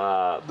of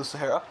the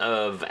Sahara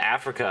of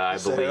Africa, I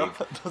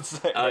believe. The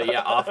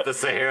Sahara. Off the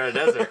Sahara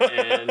Desert,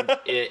 and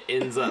it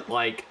ends up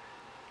like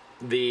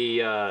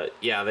they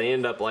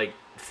end up like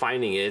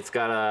finding it. It's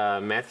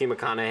got Matthew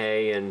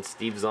McConaughey and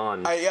Steve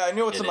Zahn. I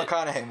knew it's a in it.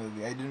 McConaughey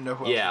movie. I didn't know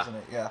who else Yeah. was in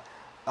it. Yeah.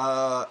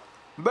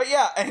 But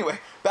yeah. Anyway,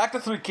 back to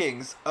Three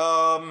Kings.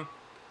 I'm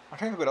trying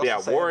to think what else. Yeah,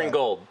 to say War about and it.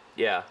 Gold.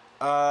 Yeah.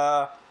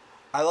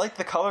 I like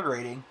the color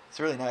grading. It's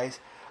really nice.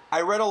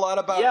 I read a lot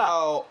about Yeah.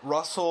 how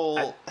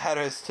Russell had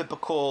his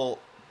typical.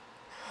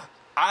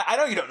 I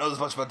know you don't know this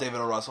much about David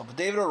O. Russell, but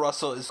David O.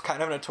 Russell is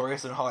kind of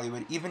notorious in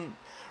Hollywood, even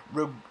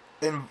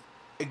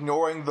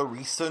ignoring the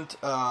recent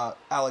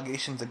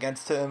allegations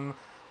against him,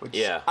 which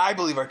Yeah. I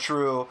believe are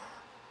true,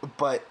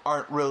 but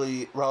aren't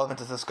really relevant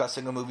to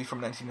discussing a movie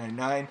from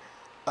 1999.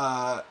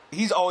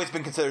 He's always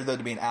been considered, though,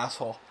 to be an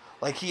asshole.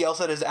 Like, he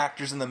yells at his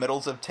actors in the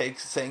middles of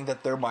takes, saying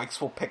that their mics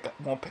won't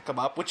pick them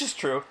up, which is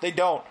true. They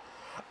don't.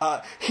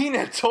 He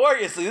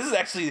notoriously. This is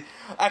actually.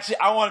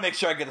 I want to make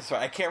sure I get this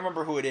right. I can't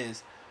remember who it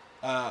is.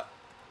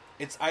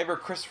 It's either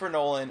Christopher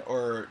Nolan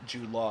or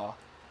Jude Law.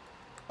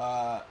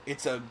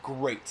 It's a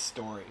great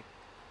story.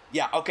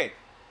 Yeah. Okay.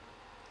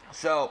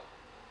 So,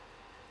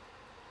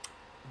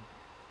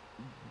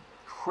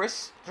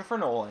 Christopher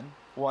Nolan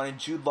wanted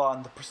Jude Law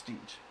in The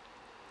Prestige.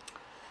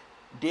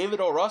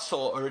 David O.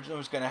 Russell originally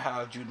was going to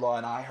have Jude Law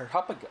in I Heart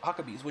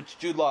Huckabees, which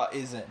Jude Law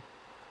is in.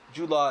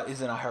 Jude Law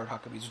is in I Heart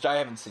Huckabees, which I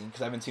haven't seen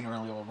because I haven't seen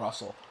early old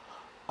Russell.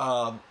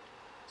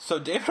 So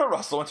David O.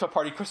 Russell went to a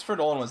party Christopher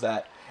Nolan was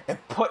at and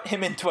put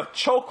him into a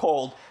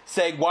chokehold,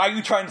 saying, "Why are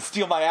you trying to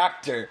steal my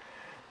actor?"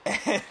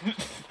 And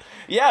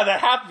yeah, that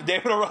happened.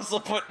 David O. Russell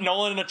put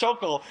Nolan in a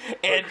chokehold,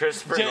 and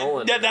Christopher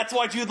Nolan. Yeah, that's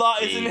why Jude Law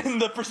isn't Jeez. in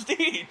The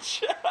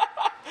Prestige.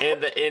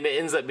 And it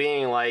ends up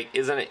being like,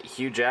 isn't it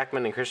Hugh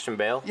Jackman and Christian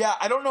Bale? Yeah,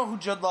 I don't know who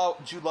Jude Law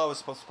was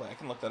supposed to play. I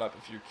can look that up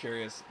if you're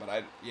curious, but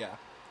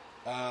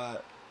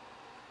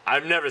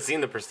I've never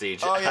seen The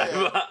Prestige. Oh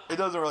yeah. It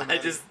doesn't really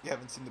matter. just- you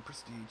haven't seen The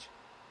Prestige.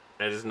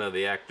 I just know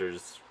the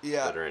actors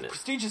Yeah, that are in it.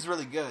 Prestige is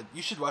really good.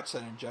 You should watch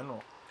that in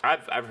general.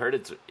 I've heard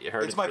it's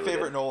My really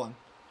favorite good. Nolan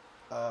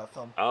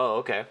film. Oh,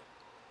 okay.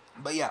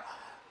 But yeah,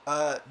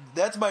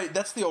 that's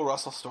the O.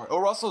 Russell story. O.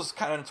 Russell's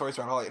kind of notorious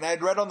around Hollywood, and I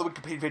had read on the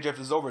Wikipedia page after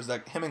it's over is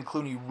that him and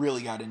Clooney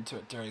really got into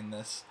it during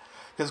this,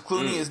 because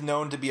Clooney is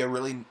known to be a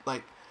really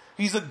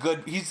he's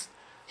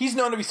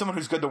known to be someone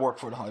who's good to work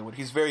for in Hollywood.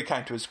 He's very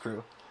kind to his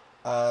crew.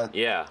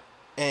 Yeah.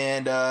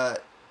 And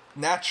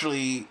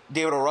naturally,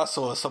 David O.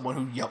 Russell is someone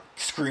who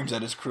screams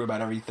at his crew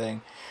about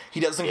everything. He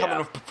doesn't come in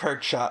with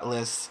prepared shot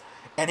lists,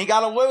 and he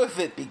got away with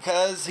it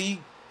because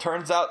he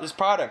turns out his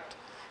product.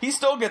 He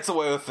still gets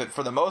away with it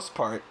for the most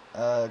part,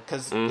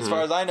 because as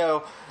far as I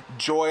know,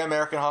 Joy,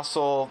 American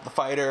Hustle, The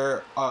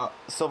Fighter,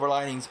 Silver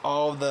Linings,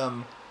 all of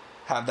them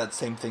have that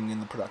same thing in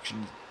the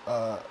production.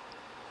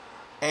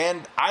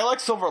 And I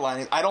like Silver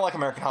Linings. I don't like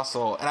American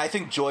Hustle, and I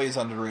think Joy is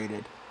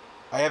underrated.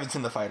 I haven't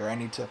seen The Fighter. I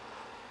need to.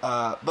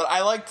 But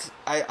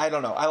I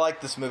don't know. I like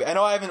this movie. I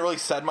know I haven't really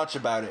said much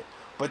about it,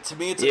 but to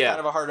me it's kind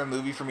of a harder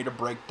movie for me to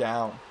break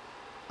down.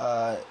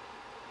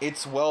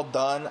 It's well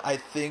done, I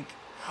think.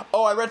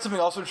 Oh, I read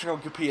something also interesting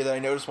on Wikipedia that I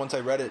noticed once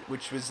I read it,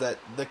 which was that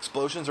the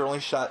explosions are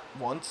only shot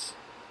once.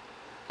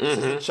 This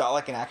isn't shot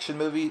like an action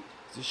movie.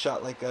 It's just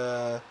shot like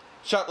a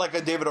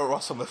David O.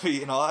 Russell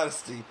movie, in all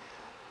honesty.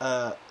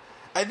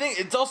 I think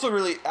it's also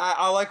really...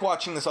 I like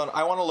watching this on...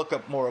 I want to look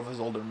up more of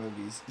his older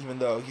movies, even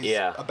though he's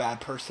a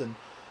bad person,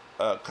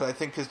 because I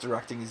think his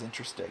directing is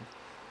interesting.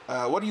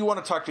 What do you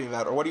want to talk to me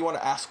about, or what do you want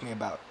to ask me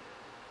about?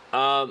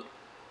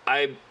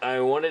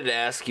 I wanted to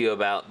ask you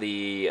about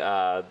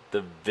the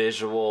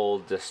visual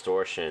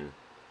distortion.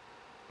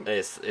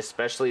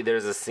 Especially,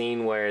 there's a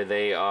scene where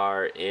they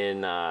are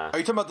in... Are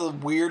you talking about the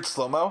weird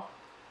slow-mo?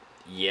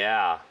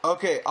 Yeah.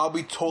 Okay, I'll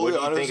be totally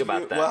honest What do you think with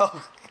about you. that?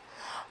 Well,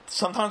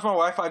 sometimes my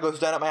Wi-Fi goes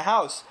down at my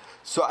house,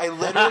 so I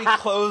literally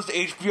closed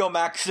HBO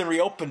Max and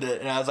reopened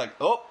it, and I was like,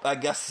 oh, I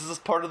guess this is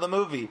part of the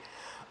movie.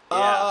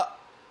 Yeah.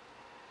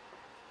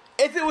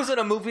 If it was in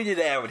a movie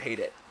today, I would hate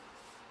it.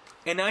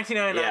 In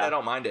 1999, Yeah. I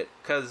don't mind it,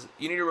 because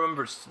you need to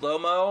remember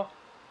slow-mo,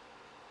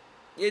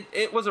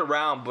 it was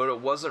around, but it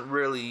wasn't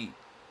really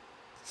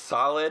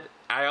solid.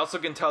 I also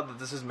can tell that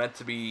this is meant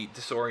to be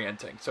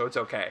disorienting, so it's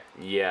okay.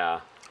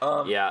 Yeah.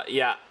 Yeah.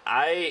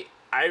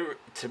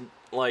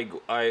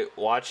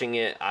 Watching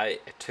it, I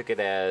took it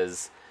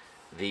as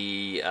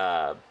the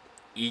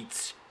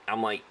each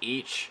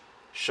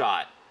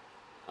shot.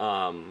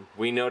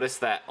 We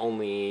noticed that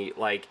only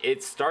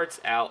it starts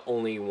out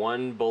only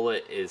one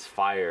bullet is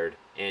fired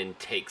and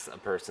takes a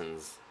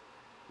person's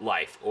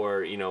life,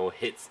 or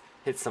hits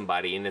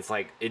somebody, and it's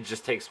like it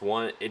just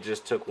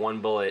took one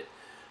bullet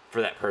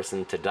for that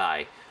person to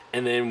die,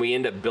 and then we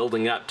end up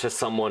building up to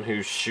someone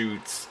who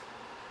shoots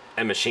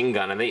a machine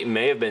gun. I think it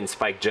may have been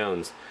Spike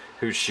Jonze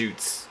who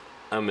shoots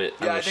a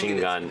machine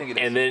gun,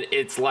 and then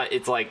it's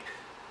like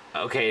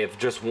okay, if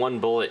just one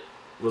bullet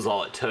was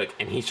all it took,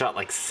 and he shot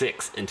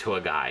 6 into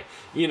a guy,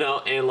 and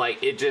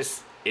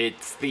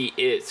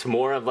it's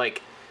more of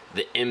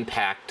the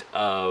impact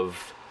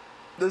of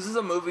this is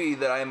a movie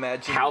that I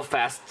imagine how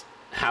fast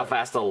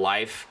a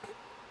life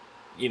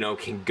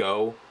can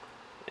go,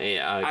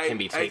 can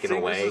be taken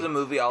away. This is a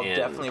movie I'll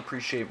definitely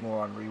appreciate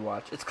more on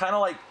rewatch. It's kind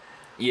of like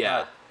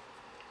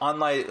on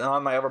my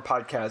other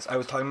podcast, I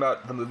was talking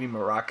about the movie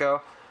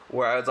Morocco,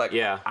 where I was like,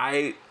 Yeah.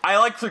 I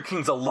like Three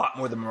Kings a lot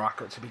more than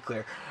Morocco, to be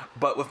clear.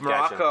 But with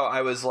Morocco, Gotcha.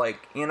 I was like,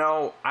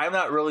 I'm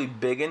not really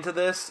big into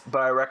this, but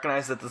I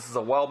recognize that this is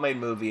a well-made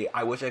movie.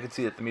 I wish I could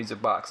see it at the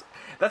Music Box.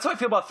 That's how I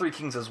feel about Three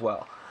Kings as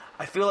well.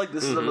 I feel like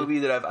this is a movie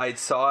that I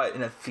saw it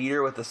in a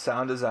theater with the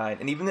sound design,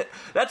 and even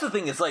that's the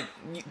thing. It's like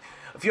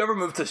if you ever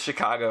move to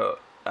Chicago,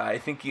 I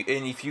think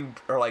if you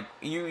are like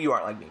you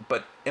aren't like me,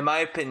 but in my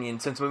opinion,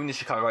 since moving to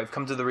Chicago, I've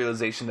come to the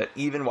realization that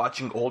even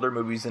watching older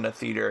movies in a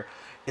theater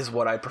is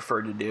what I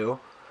prefer to do,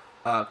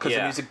 because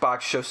the Music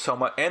Box shows so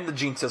much, and the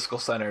Gene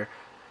Siskel Center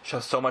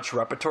shows so much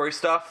repertory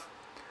stuff.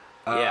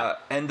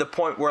 And the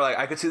point where like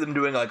I could see them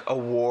doing like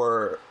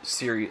a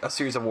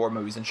series of war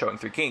movies and showing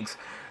Three Kings.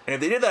 And if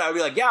they did that, I'd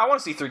be like, yeah, I want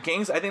to see Three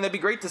Kings. I think that'd be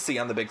great to see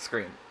on the big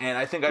screen. And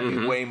I think I'd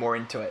be way more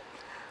into it.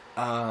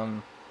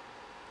 And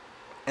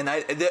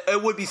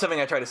it would be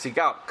something I try to seek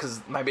out, because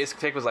my basic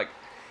take was like,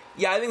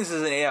 yeah, I think this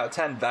is an 8 out of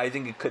 10, but I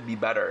think it could be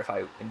better if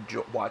I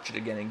watch it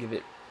again and give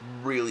it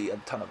really a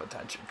ton of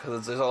attention,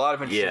 because there's a lot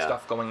of interesting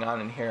stuff going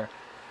on in here.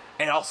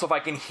 And also, if I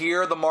can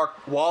hear the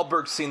Mark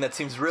Wahlberg scene that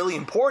seems really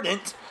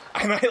important,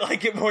 I might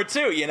like it more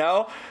too, Yeah.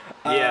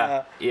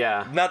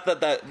 Not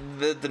that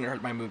didn't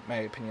hurt my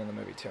opinion of the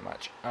movie too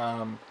much.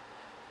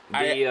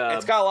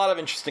 It's got a lot of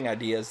interesting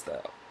ideas,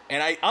 though.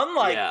 And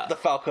unlike The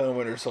Falcon and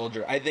Winter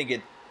Soldier, I think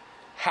it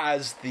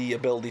has the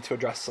ability to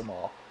address them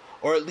all,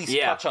 or at least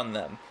touch on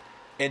them.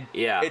 And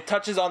it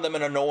touches on them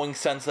in a knowing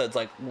sense that it's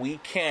like, we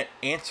can't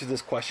answer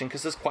this question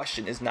because this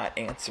question is not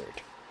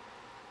answered.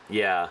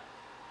 Yeah.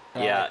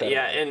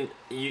 And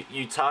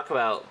you talk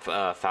about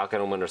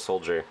Falcon and Winter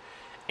Soldier,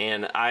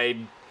 and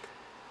I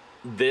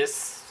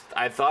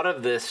thought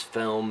of this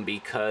film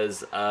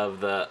because of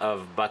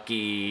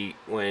Bucky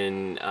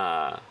when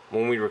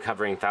we were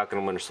covering Falcon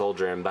and Winter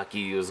Soldier, and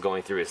Bucky was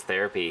going through his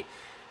therapy,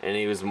 and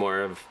he was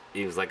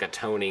like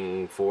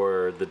atoning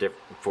for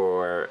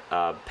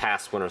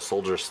past Winter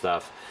Soldier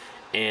stuff,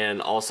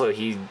 and also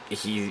he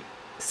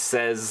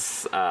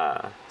says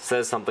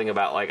something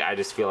about like, I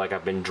just feel like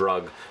I've been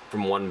drugged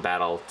from one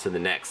battle to the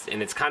next,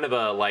 and it's kind of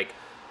a like,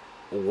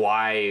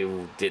 why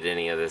did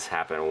any of this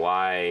happen?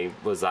 Why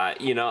was I,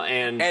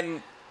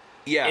 and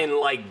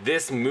like,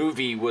 this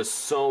movie was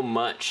so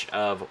much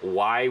of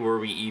why were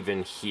we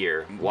even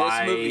here?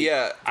 Why? This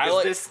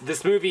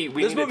movie,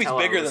 this movie's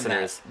bigger than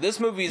that.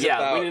 This movie's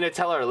about... we need to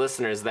tell our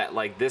listeners that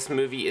like, this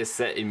movie is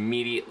set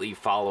immediately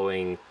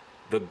following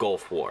the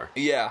Gulf War.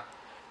 Yeah.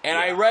 And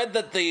I read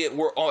that they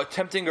were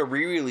attempting a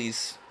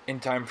re-release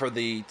in time for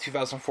the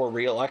 2004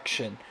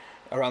 re-election,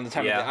 around the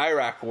time of the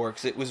Iraq War,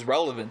 because it was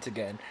relevant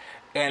again.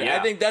 And I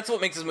think that's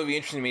what makes this movie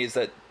interesting to me, is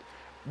that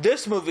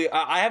this movie,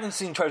 I haven't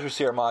seen Treasure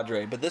Sierra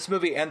Madre, but this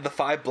movie and The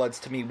Five Bloods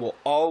to me will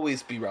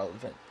always be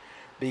relevant,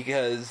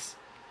 because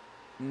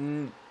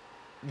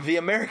the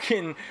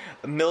American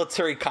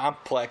military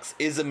complex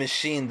is a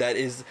machine that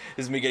is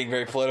me getting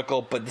very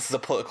political, but this is a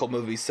political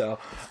movie, so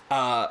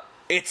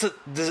it's a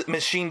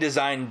machine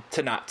designed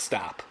to not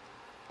stop.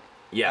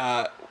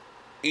 Yeah.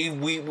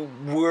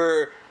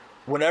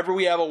 Whenever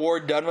we have a war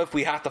done with,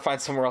 we have to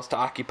find somewhere else to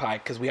occupy,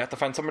 because we have to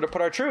find somewhere to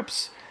put our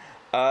troops,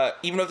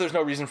 even if there's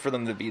no reason for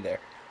them to be there.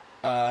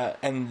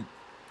 And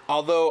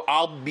although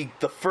I'll be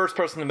the first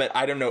person to admit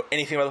I don't know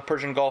anything about the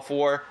Persian Gulf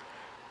War,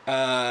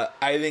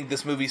 I think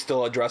this movie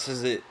still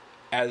addresses it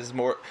as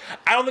more...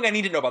 I don't think I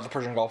need to know about the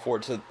Persian Gulf War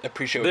to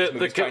appreciate what this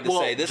movie's trying to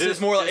say. This is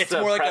more... It's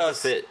more like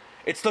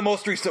it's the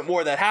most recent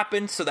war that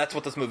happened, so that's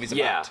what this movie's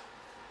about.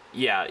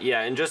 Yeah,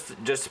 and just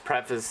to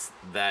preface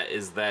that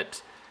is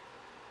that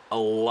a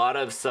lot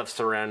of stuff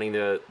surrounding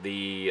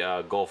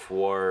the Gulf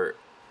War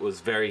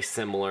was very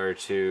similar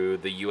to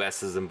the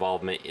U.S.'s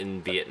involvement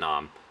in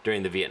Vietnam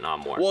during the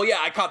Vietnam War. Well, yeah,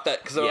 I caught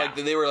that, because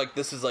they were like,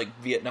 this is like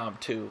Vietnam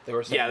too. They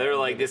were saying they were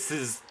like, this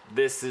is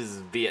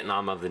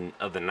Vietnam of the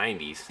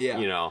 90s.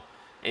 Yeah.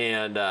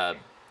 And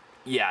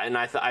and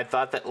I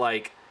thought that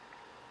like,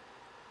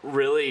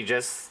 really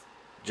just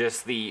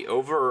the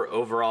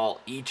overall,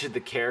 each of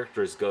the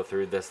characters go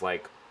through this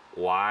like,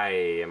 why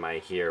am I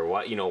here?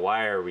 Why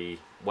are we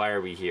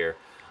here?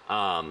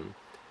 And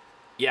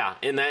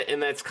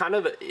that's kind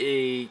of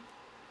even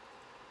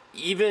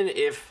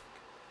if,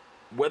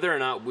 whether or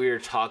not we're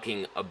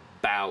talking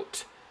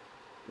about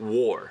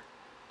war,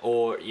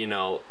 or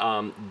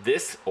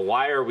this,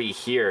 why are we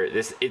here?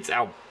 It's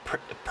our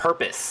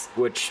purpose,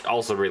 which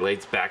also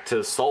relates back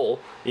to Soul.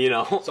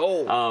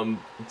 Soul. Talking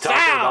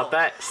about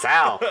that,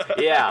 Sal.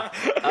 Yeah.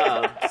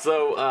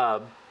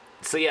 So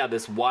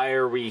this, why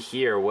are we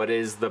here? What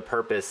is the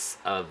purpose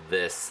of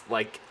this?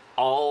 Like,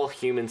 all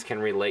humans can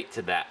relate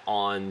to that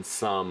on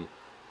some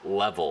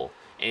level,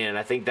 and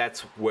I think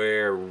that's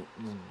where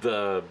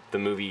the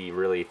movie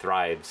really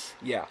thrives.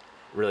 Yeah,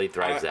 really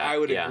thrives. I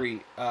would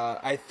agree.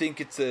 I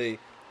think it's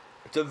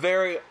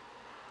another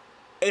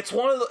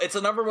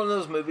one of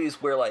those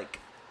movies where, like,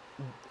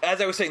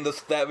 as I was saying,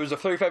 that was a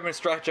 35-minute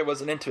stretch. I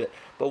wasn't into it,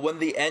 but when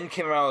the end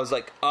came around, I was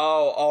like,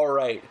 oh, all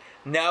right.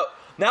 Now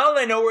that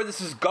I know where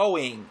this is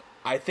going,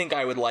 I think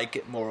I would like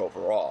it more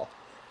overall.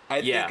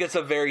 I think it's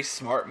a very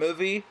smart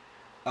movie.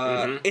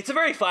 It's a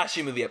very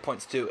flashy movie at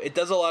points too. It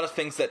does a lot of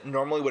things that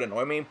normally would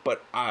annoy me,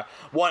 but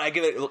one, I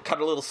give it cut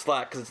a little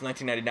slack because it's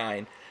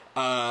 1999.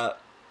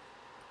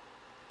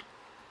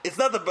 It's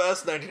not the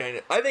best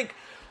 1999. I think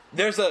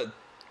there's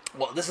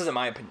well, this isn't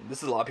my opinion.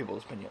 This is a lot of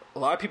people's opinion. A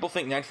lot of people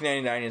think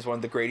 1999 is one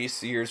of the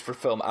greatest years for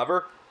film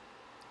ever.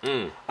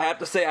 I have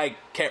to say I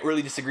can't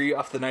really disagree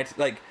off the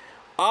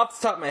off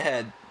the top of my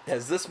head. It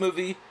has this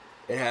movie.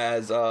 It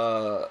has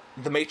The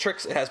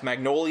Matrix. It has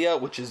Magnolia,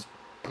 which is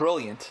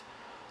brilliant.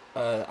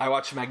 I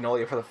watched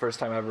Magnolia for the first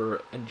time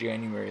ever in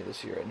January of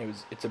this year, and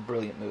it's a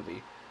brilliant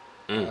movie.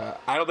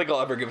 I don't think I'll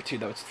ever give it to you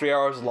though. It's 3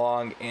 hours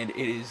long, and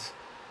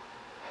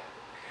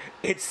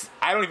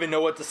I don't even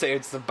know what to say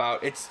it's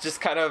about. It's just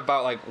kind of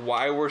about like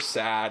why we're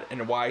sad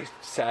and why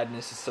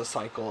sadness is a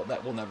cycle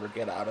that we'll never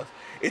get out of.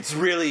 It's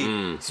really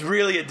a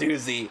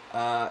doozy,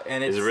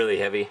 and it's really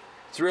heavy.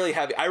 It's really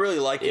heavy. I really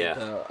like it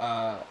though,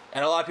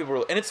 and a lot of people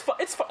really, and it's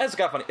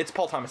got funny. It's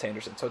Paul Thomas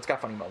Anderson, so it's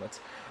got funny moments.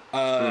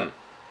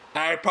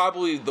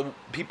 The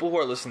people who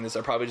are listening to this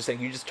are probably just saying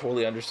you just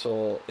totally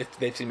undersold. If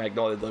they've seen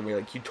Magnolia, they'll be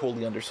like, you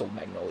totally undersold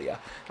Magnolia.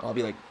 And I'll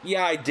be like,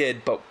 yeah, I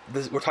did, but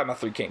we're talking about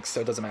Three Kinks,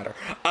 so it doesn't matter.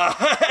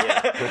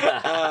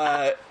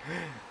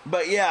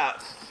 But yeah,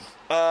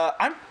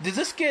 does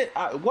this get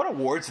what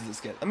awards does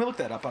this get? Let me look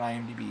that up on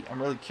IMDb.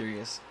 I'm really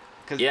curious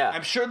because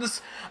I'm sure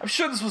this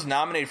was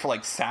nominated for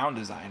like sound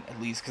design at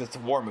least because it's a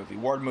war movie.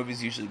 War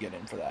movies usually get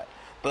in for that.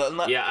 But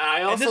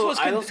this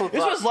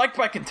was liked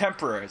by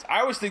contemporaries.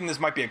 I was thinking this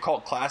might be a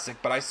cult classic,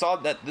 but I saw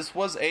that this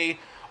was a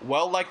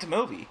well-liked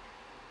movie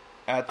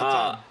at the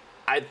time.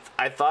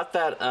 I thought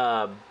that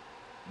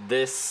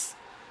this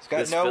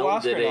film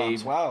Oscar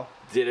noms. Wow.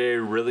 Did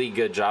a really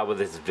good job with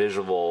its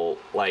visual,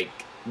 like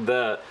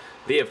the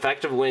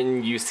effect of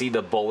when you see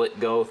the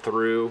bullet go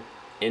through,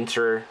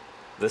 enter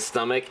the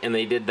stomach, and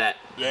they did that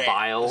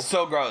bile. It's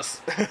so gross.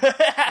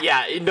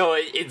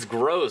 It's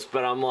gross,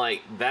 but I'm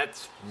like,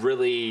 that's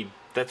really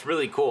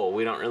cool.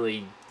 We don't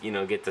really,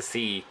 get to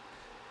see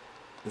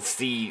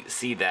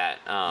that.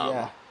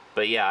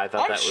 But yeah, I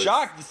thought I'm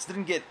shocked this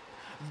didn't get.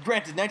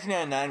 Granted,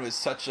 1999 was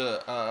such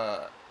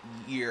a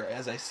year,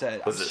 as I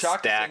said. I'm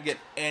shocked this didn't get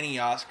any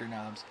Oscar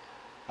noms.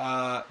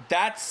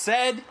 That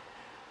said,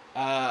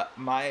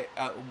 my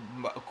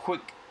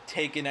quick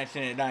take in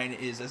 1999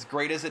 is as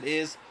great as it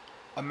is.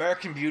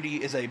 American Beauty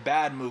is a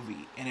bad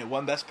movie, and it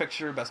won Best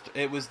Picture.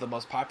 It was the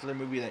most popular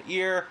movie that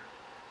year.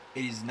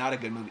 It is not a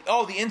good movie.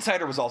 Oh, The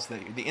Insider was also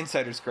that year. The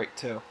Insider's great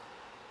too.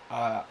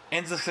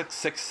 And The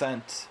Sixth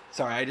Sense.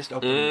 Sorry, I just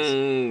opened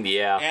this.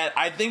 Yeah. And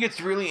I think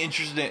it's really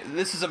interesting.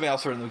 This is something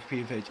else on the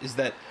Wikipedia page. Is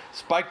that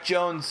Spike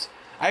Jonze?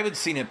 I haven't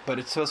seen it, but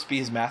it's supposed to be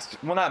his not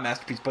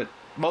masterpiece, but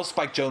most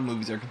Spike Jonze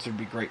movies are considered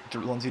to be great. The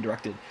ones he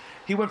directed.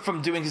 He went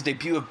from doing his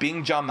debut of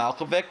being John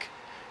Malkovich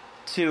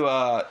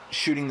to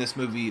shooting this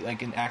movie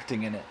and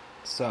acting in it.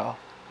 So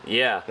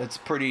yeah, that's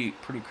pretty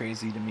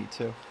crazy to me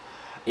too.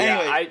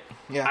 Yeah,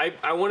 anyway,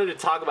 I wanted to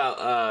talk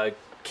about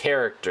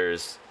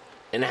characters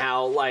and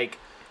how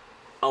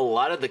a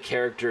lot of the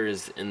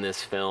characters in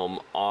this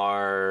film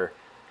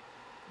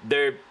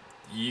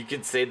you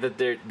could say that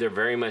they're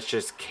very much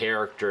just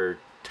character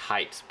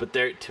types, but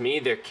to me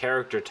they're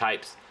character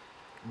types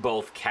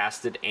both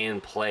casted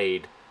and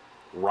played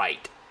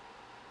right.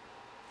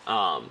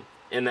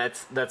 And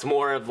that's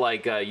more of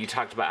you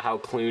talked about how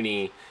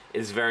Clooney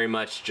is very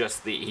much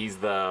just he's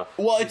the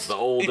older it's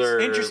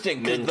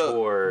interesting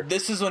mentor.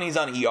 This is when he's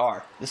on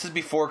ER. This is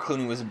before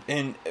Clooney was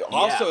in.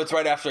 Also, it's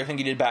right after I think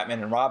he did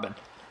Batman and Robin,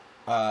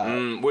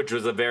 which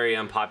was a very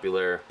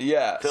unpopular.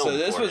 Yeah, film so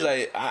this was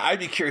him. I'd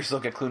be curious to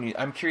look at Clooney.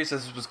 I'm curious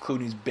if this was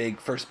Clooney's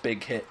first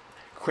big hit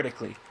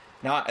critically.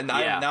 Now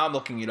I'm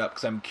looking it up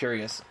because I'm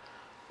curious.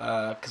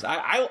 Because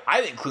I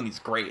think Clooney's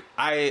great.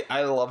 I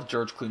love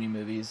George Clooney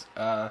movies.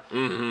 I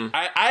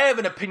have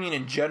an opinion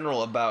in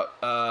general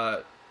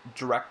about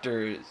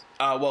directors.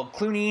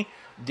 Clooney,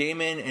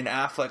 Damon, and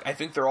Affleck, I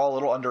think they're all a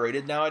little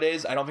underrated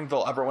nowadays. I don't think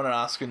they'll ever win an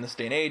Oscar in this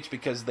day and age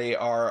because they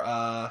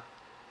are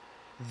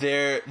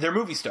they're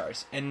movie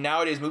stars, and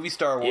nowadays movie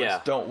star awards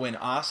don't win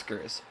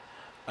Oscars.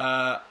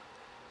 I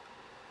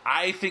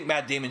think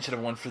Matt Damon should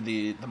have won for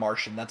the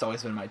Martian. That's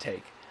always been my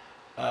take.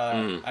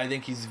 I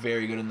think he's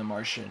very good in The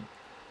Martian.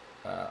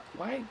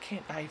 Why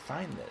can't I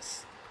find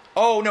this?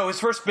 Oh no, his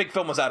first big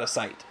film was Out of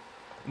Sight.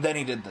 Then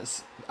he did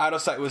this. Out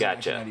of Sight was in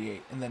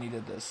 1998, and then he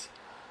did this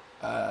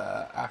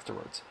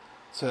afterwards.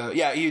 So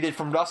yeah, he did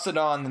From Dusk to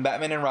Dawn, then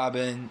Batman and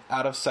Robin,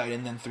 Out of Sight,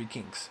 and then Three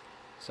Kinks.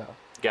 So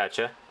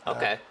gotcha.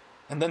 Okay.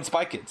 And then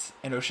Spy Kids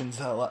and Ocean's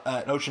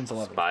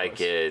 11. Spy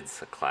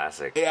Kids, a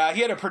classic. Yeah,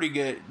 he had a pretty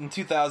good in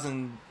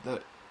 2000.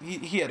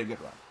 He had a good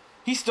run.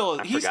 He still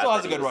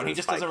has a good run. He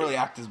just doesn't really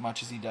act as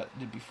much as he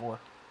did before.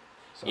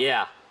 So.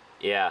 Yeah.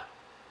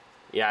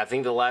 I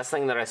think the last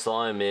thing that I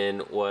saw him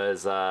in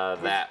was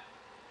that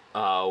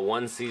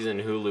one season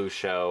Hulu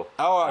show.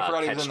 Oh, I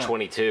forgot he was Catch in that.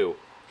 22.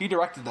 He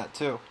directed that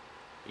too.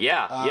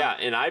 Yeah,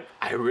 and I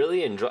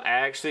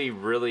actually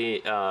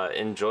really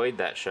enjoyed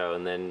that show,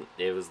 and then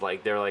it was they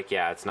were like,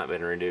 yeah, it's not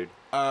been renewed.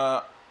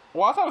 Well,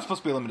 I thought it was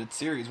supposed to be a limited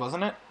series,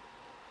 wasn't it?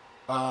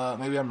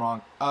 Maybe I'm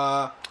wrong.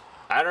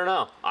 I don't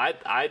know. I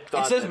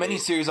thought It says that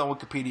miniseries on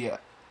Wikipedia.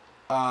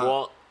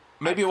 well,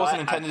 Maybe it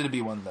wasn't intended to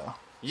be one though.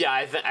 Yeah,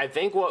 I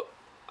think what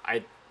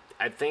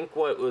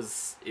it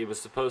was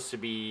supposed to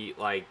be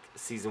like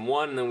season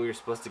 1, and then we were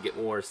supposed to get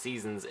more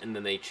seasons, and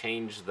then they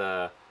changed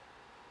the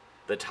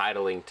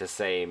titling to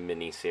say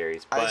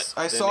miniseries. But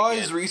I saw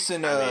his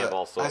recent. I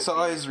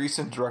saw been- his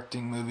recent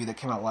directing movie that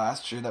came out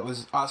last year that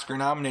was Oscar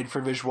nominated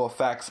for visual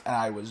effects, and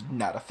I was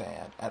not a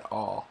fan at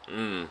all.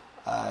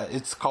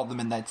 It's called The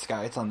Midnight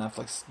Sky. It's on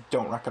Netflix.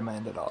 Don't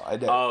recommend it all. I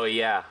did. Oh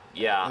yeah.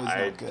 It was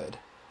not good.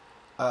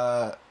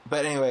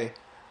 But anyway.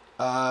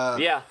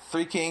 Yeah.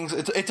 Three Kings.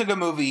 It's a good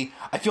movie.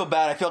 I feel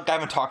bad. I feel like I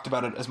haven't talked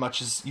about it as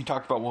much as you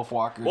talked about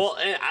Wolfwalkers. Well,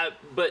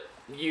 but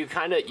you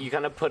kind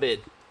of put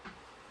it.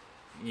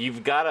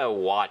 You've got to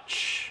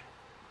watch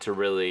to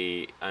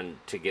really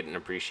to get an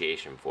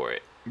appreciation for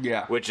it.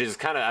 Yeah. Which is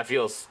kind of, I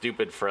feel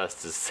stupid for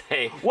us to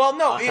say. Well,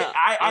 no,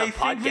 I think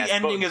podcast, the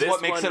ending is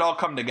what makes it all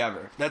come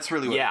together. That's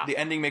really what the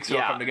ending makes it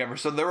all come together.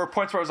 So there were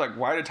points where I was like,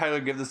 why did Tyler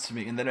give this to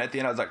me? And then at the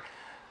end I was like,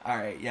 all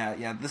right,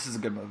 yeah, this is a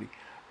good movie.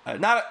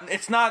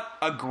 It's not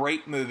a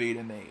great movie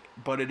to me,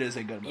 but it is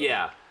a good movie.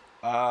 Yeah.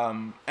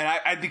 And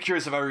I'd be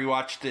curious if I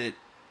rewatched it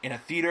in a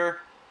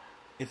theater,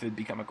 if it'd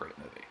become a great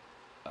movie.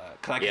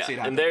 Because I can see it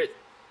happening. And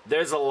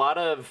there's a lot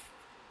of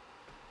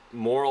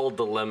moral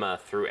dilemma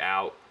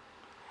throughout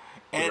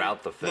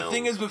the film. The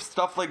thing is with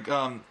stuff like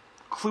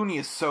Clooney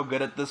is so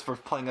good at this for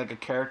playing like a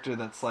character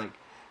that's like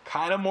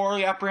kind of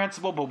morally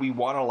apprehensible, but we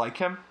want to like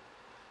him.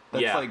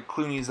 That's like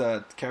Clooney's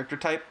character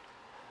type.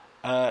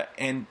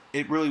 And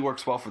it really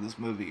works well for this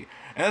movie.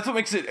 And that's what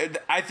makes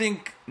it... I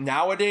think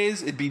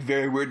nowadays it'd be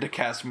very weird to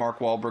cast Mark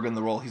Wahlberg in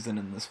the role he's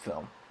in this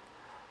film.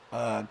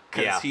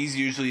 Because he's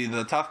usually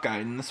the tough guy,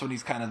 and this one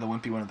he's kind of the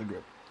wimpy one of the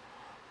group.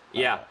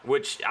 Yeah,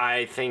 which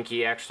I think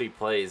he actually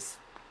plays...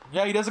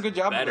 Yeah, he does a good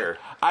job. Better.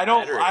 I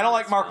don't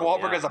like Mark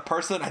Wahlberg as a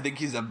person. I think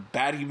he's a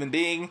bad human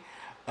being.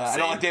 I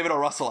don't like David O.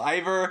 Russell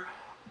either.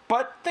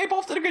 But they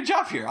both did a good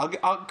job here.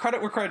 I'll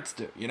credit where credit's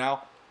due, you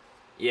know?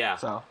 Yeah.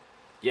 So.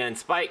 Yeah, and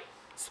Spike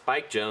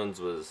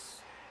Jonze was...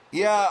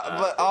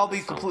 but I'll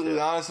be completely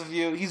honest with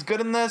you. He's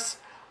good in this.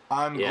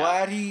 I'm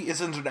glad he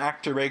isn't an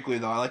actor regularly,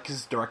 though. I like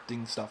his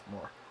directing stuff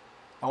more.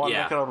 I want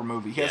to make another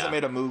movie. He hasn't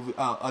made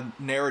a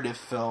narrative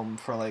film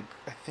for, like,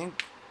 I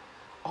think...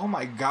 Oh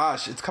my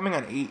gosh, it's coming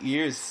on 8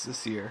 years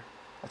this year.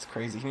 That's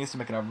crazy. He needs to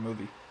make another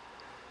movie.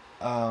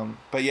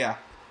 But yeah.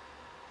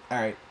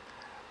 Alright.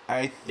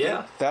 I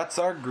think that's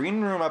our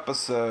Green Room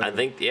episode. I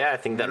think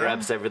that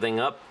wraps everything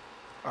up.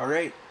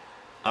 Alright.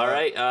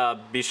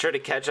 Be sure to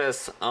catch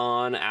us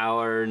on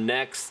our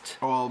next...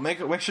 Well, make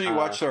sure you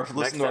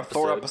listen to our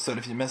Thor episode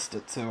if you missed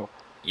it, too.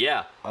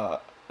 Yeah.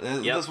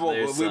 We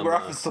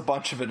referenced a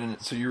bunch of it in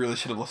it, so you really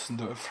should have listened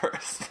to it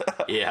first.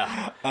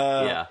 Yeah.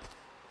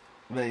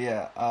 But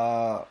yeah,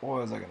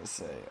 what was I going to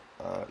say?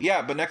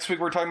 But next week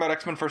we're talking about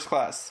X-Men First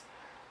Class.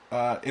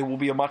 It will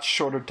be a much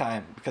shorter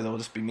time because it will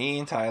just be me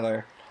and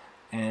Tyler,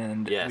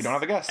 and we don't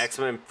have a guest.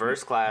 X-Men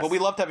First Class. But we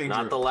loved having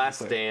Not Drew, The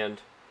Last Stand.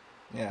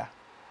 Yeah.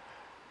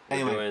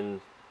 Anyway. We're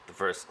doing the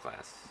First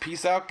Class.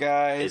 Peace out,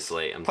 guys. It's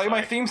late. Play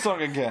my theme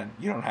song again.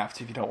 You don't have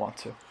to if you don't want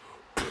to.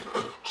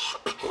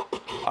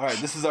 All right,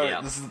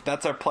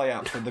 that's our play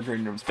out for the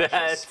Green Room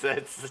specials.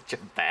 That's such a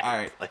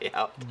bad play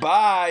out.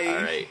 Bye.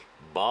 All right,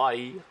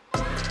 bye.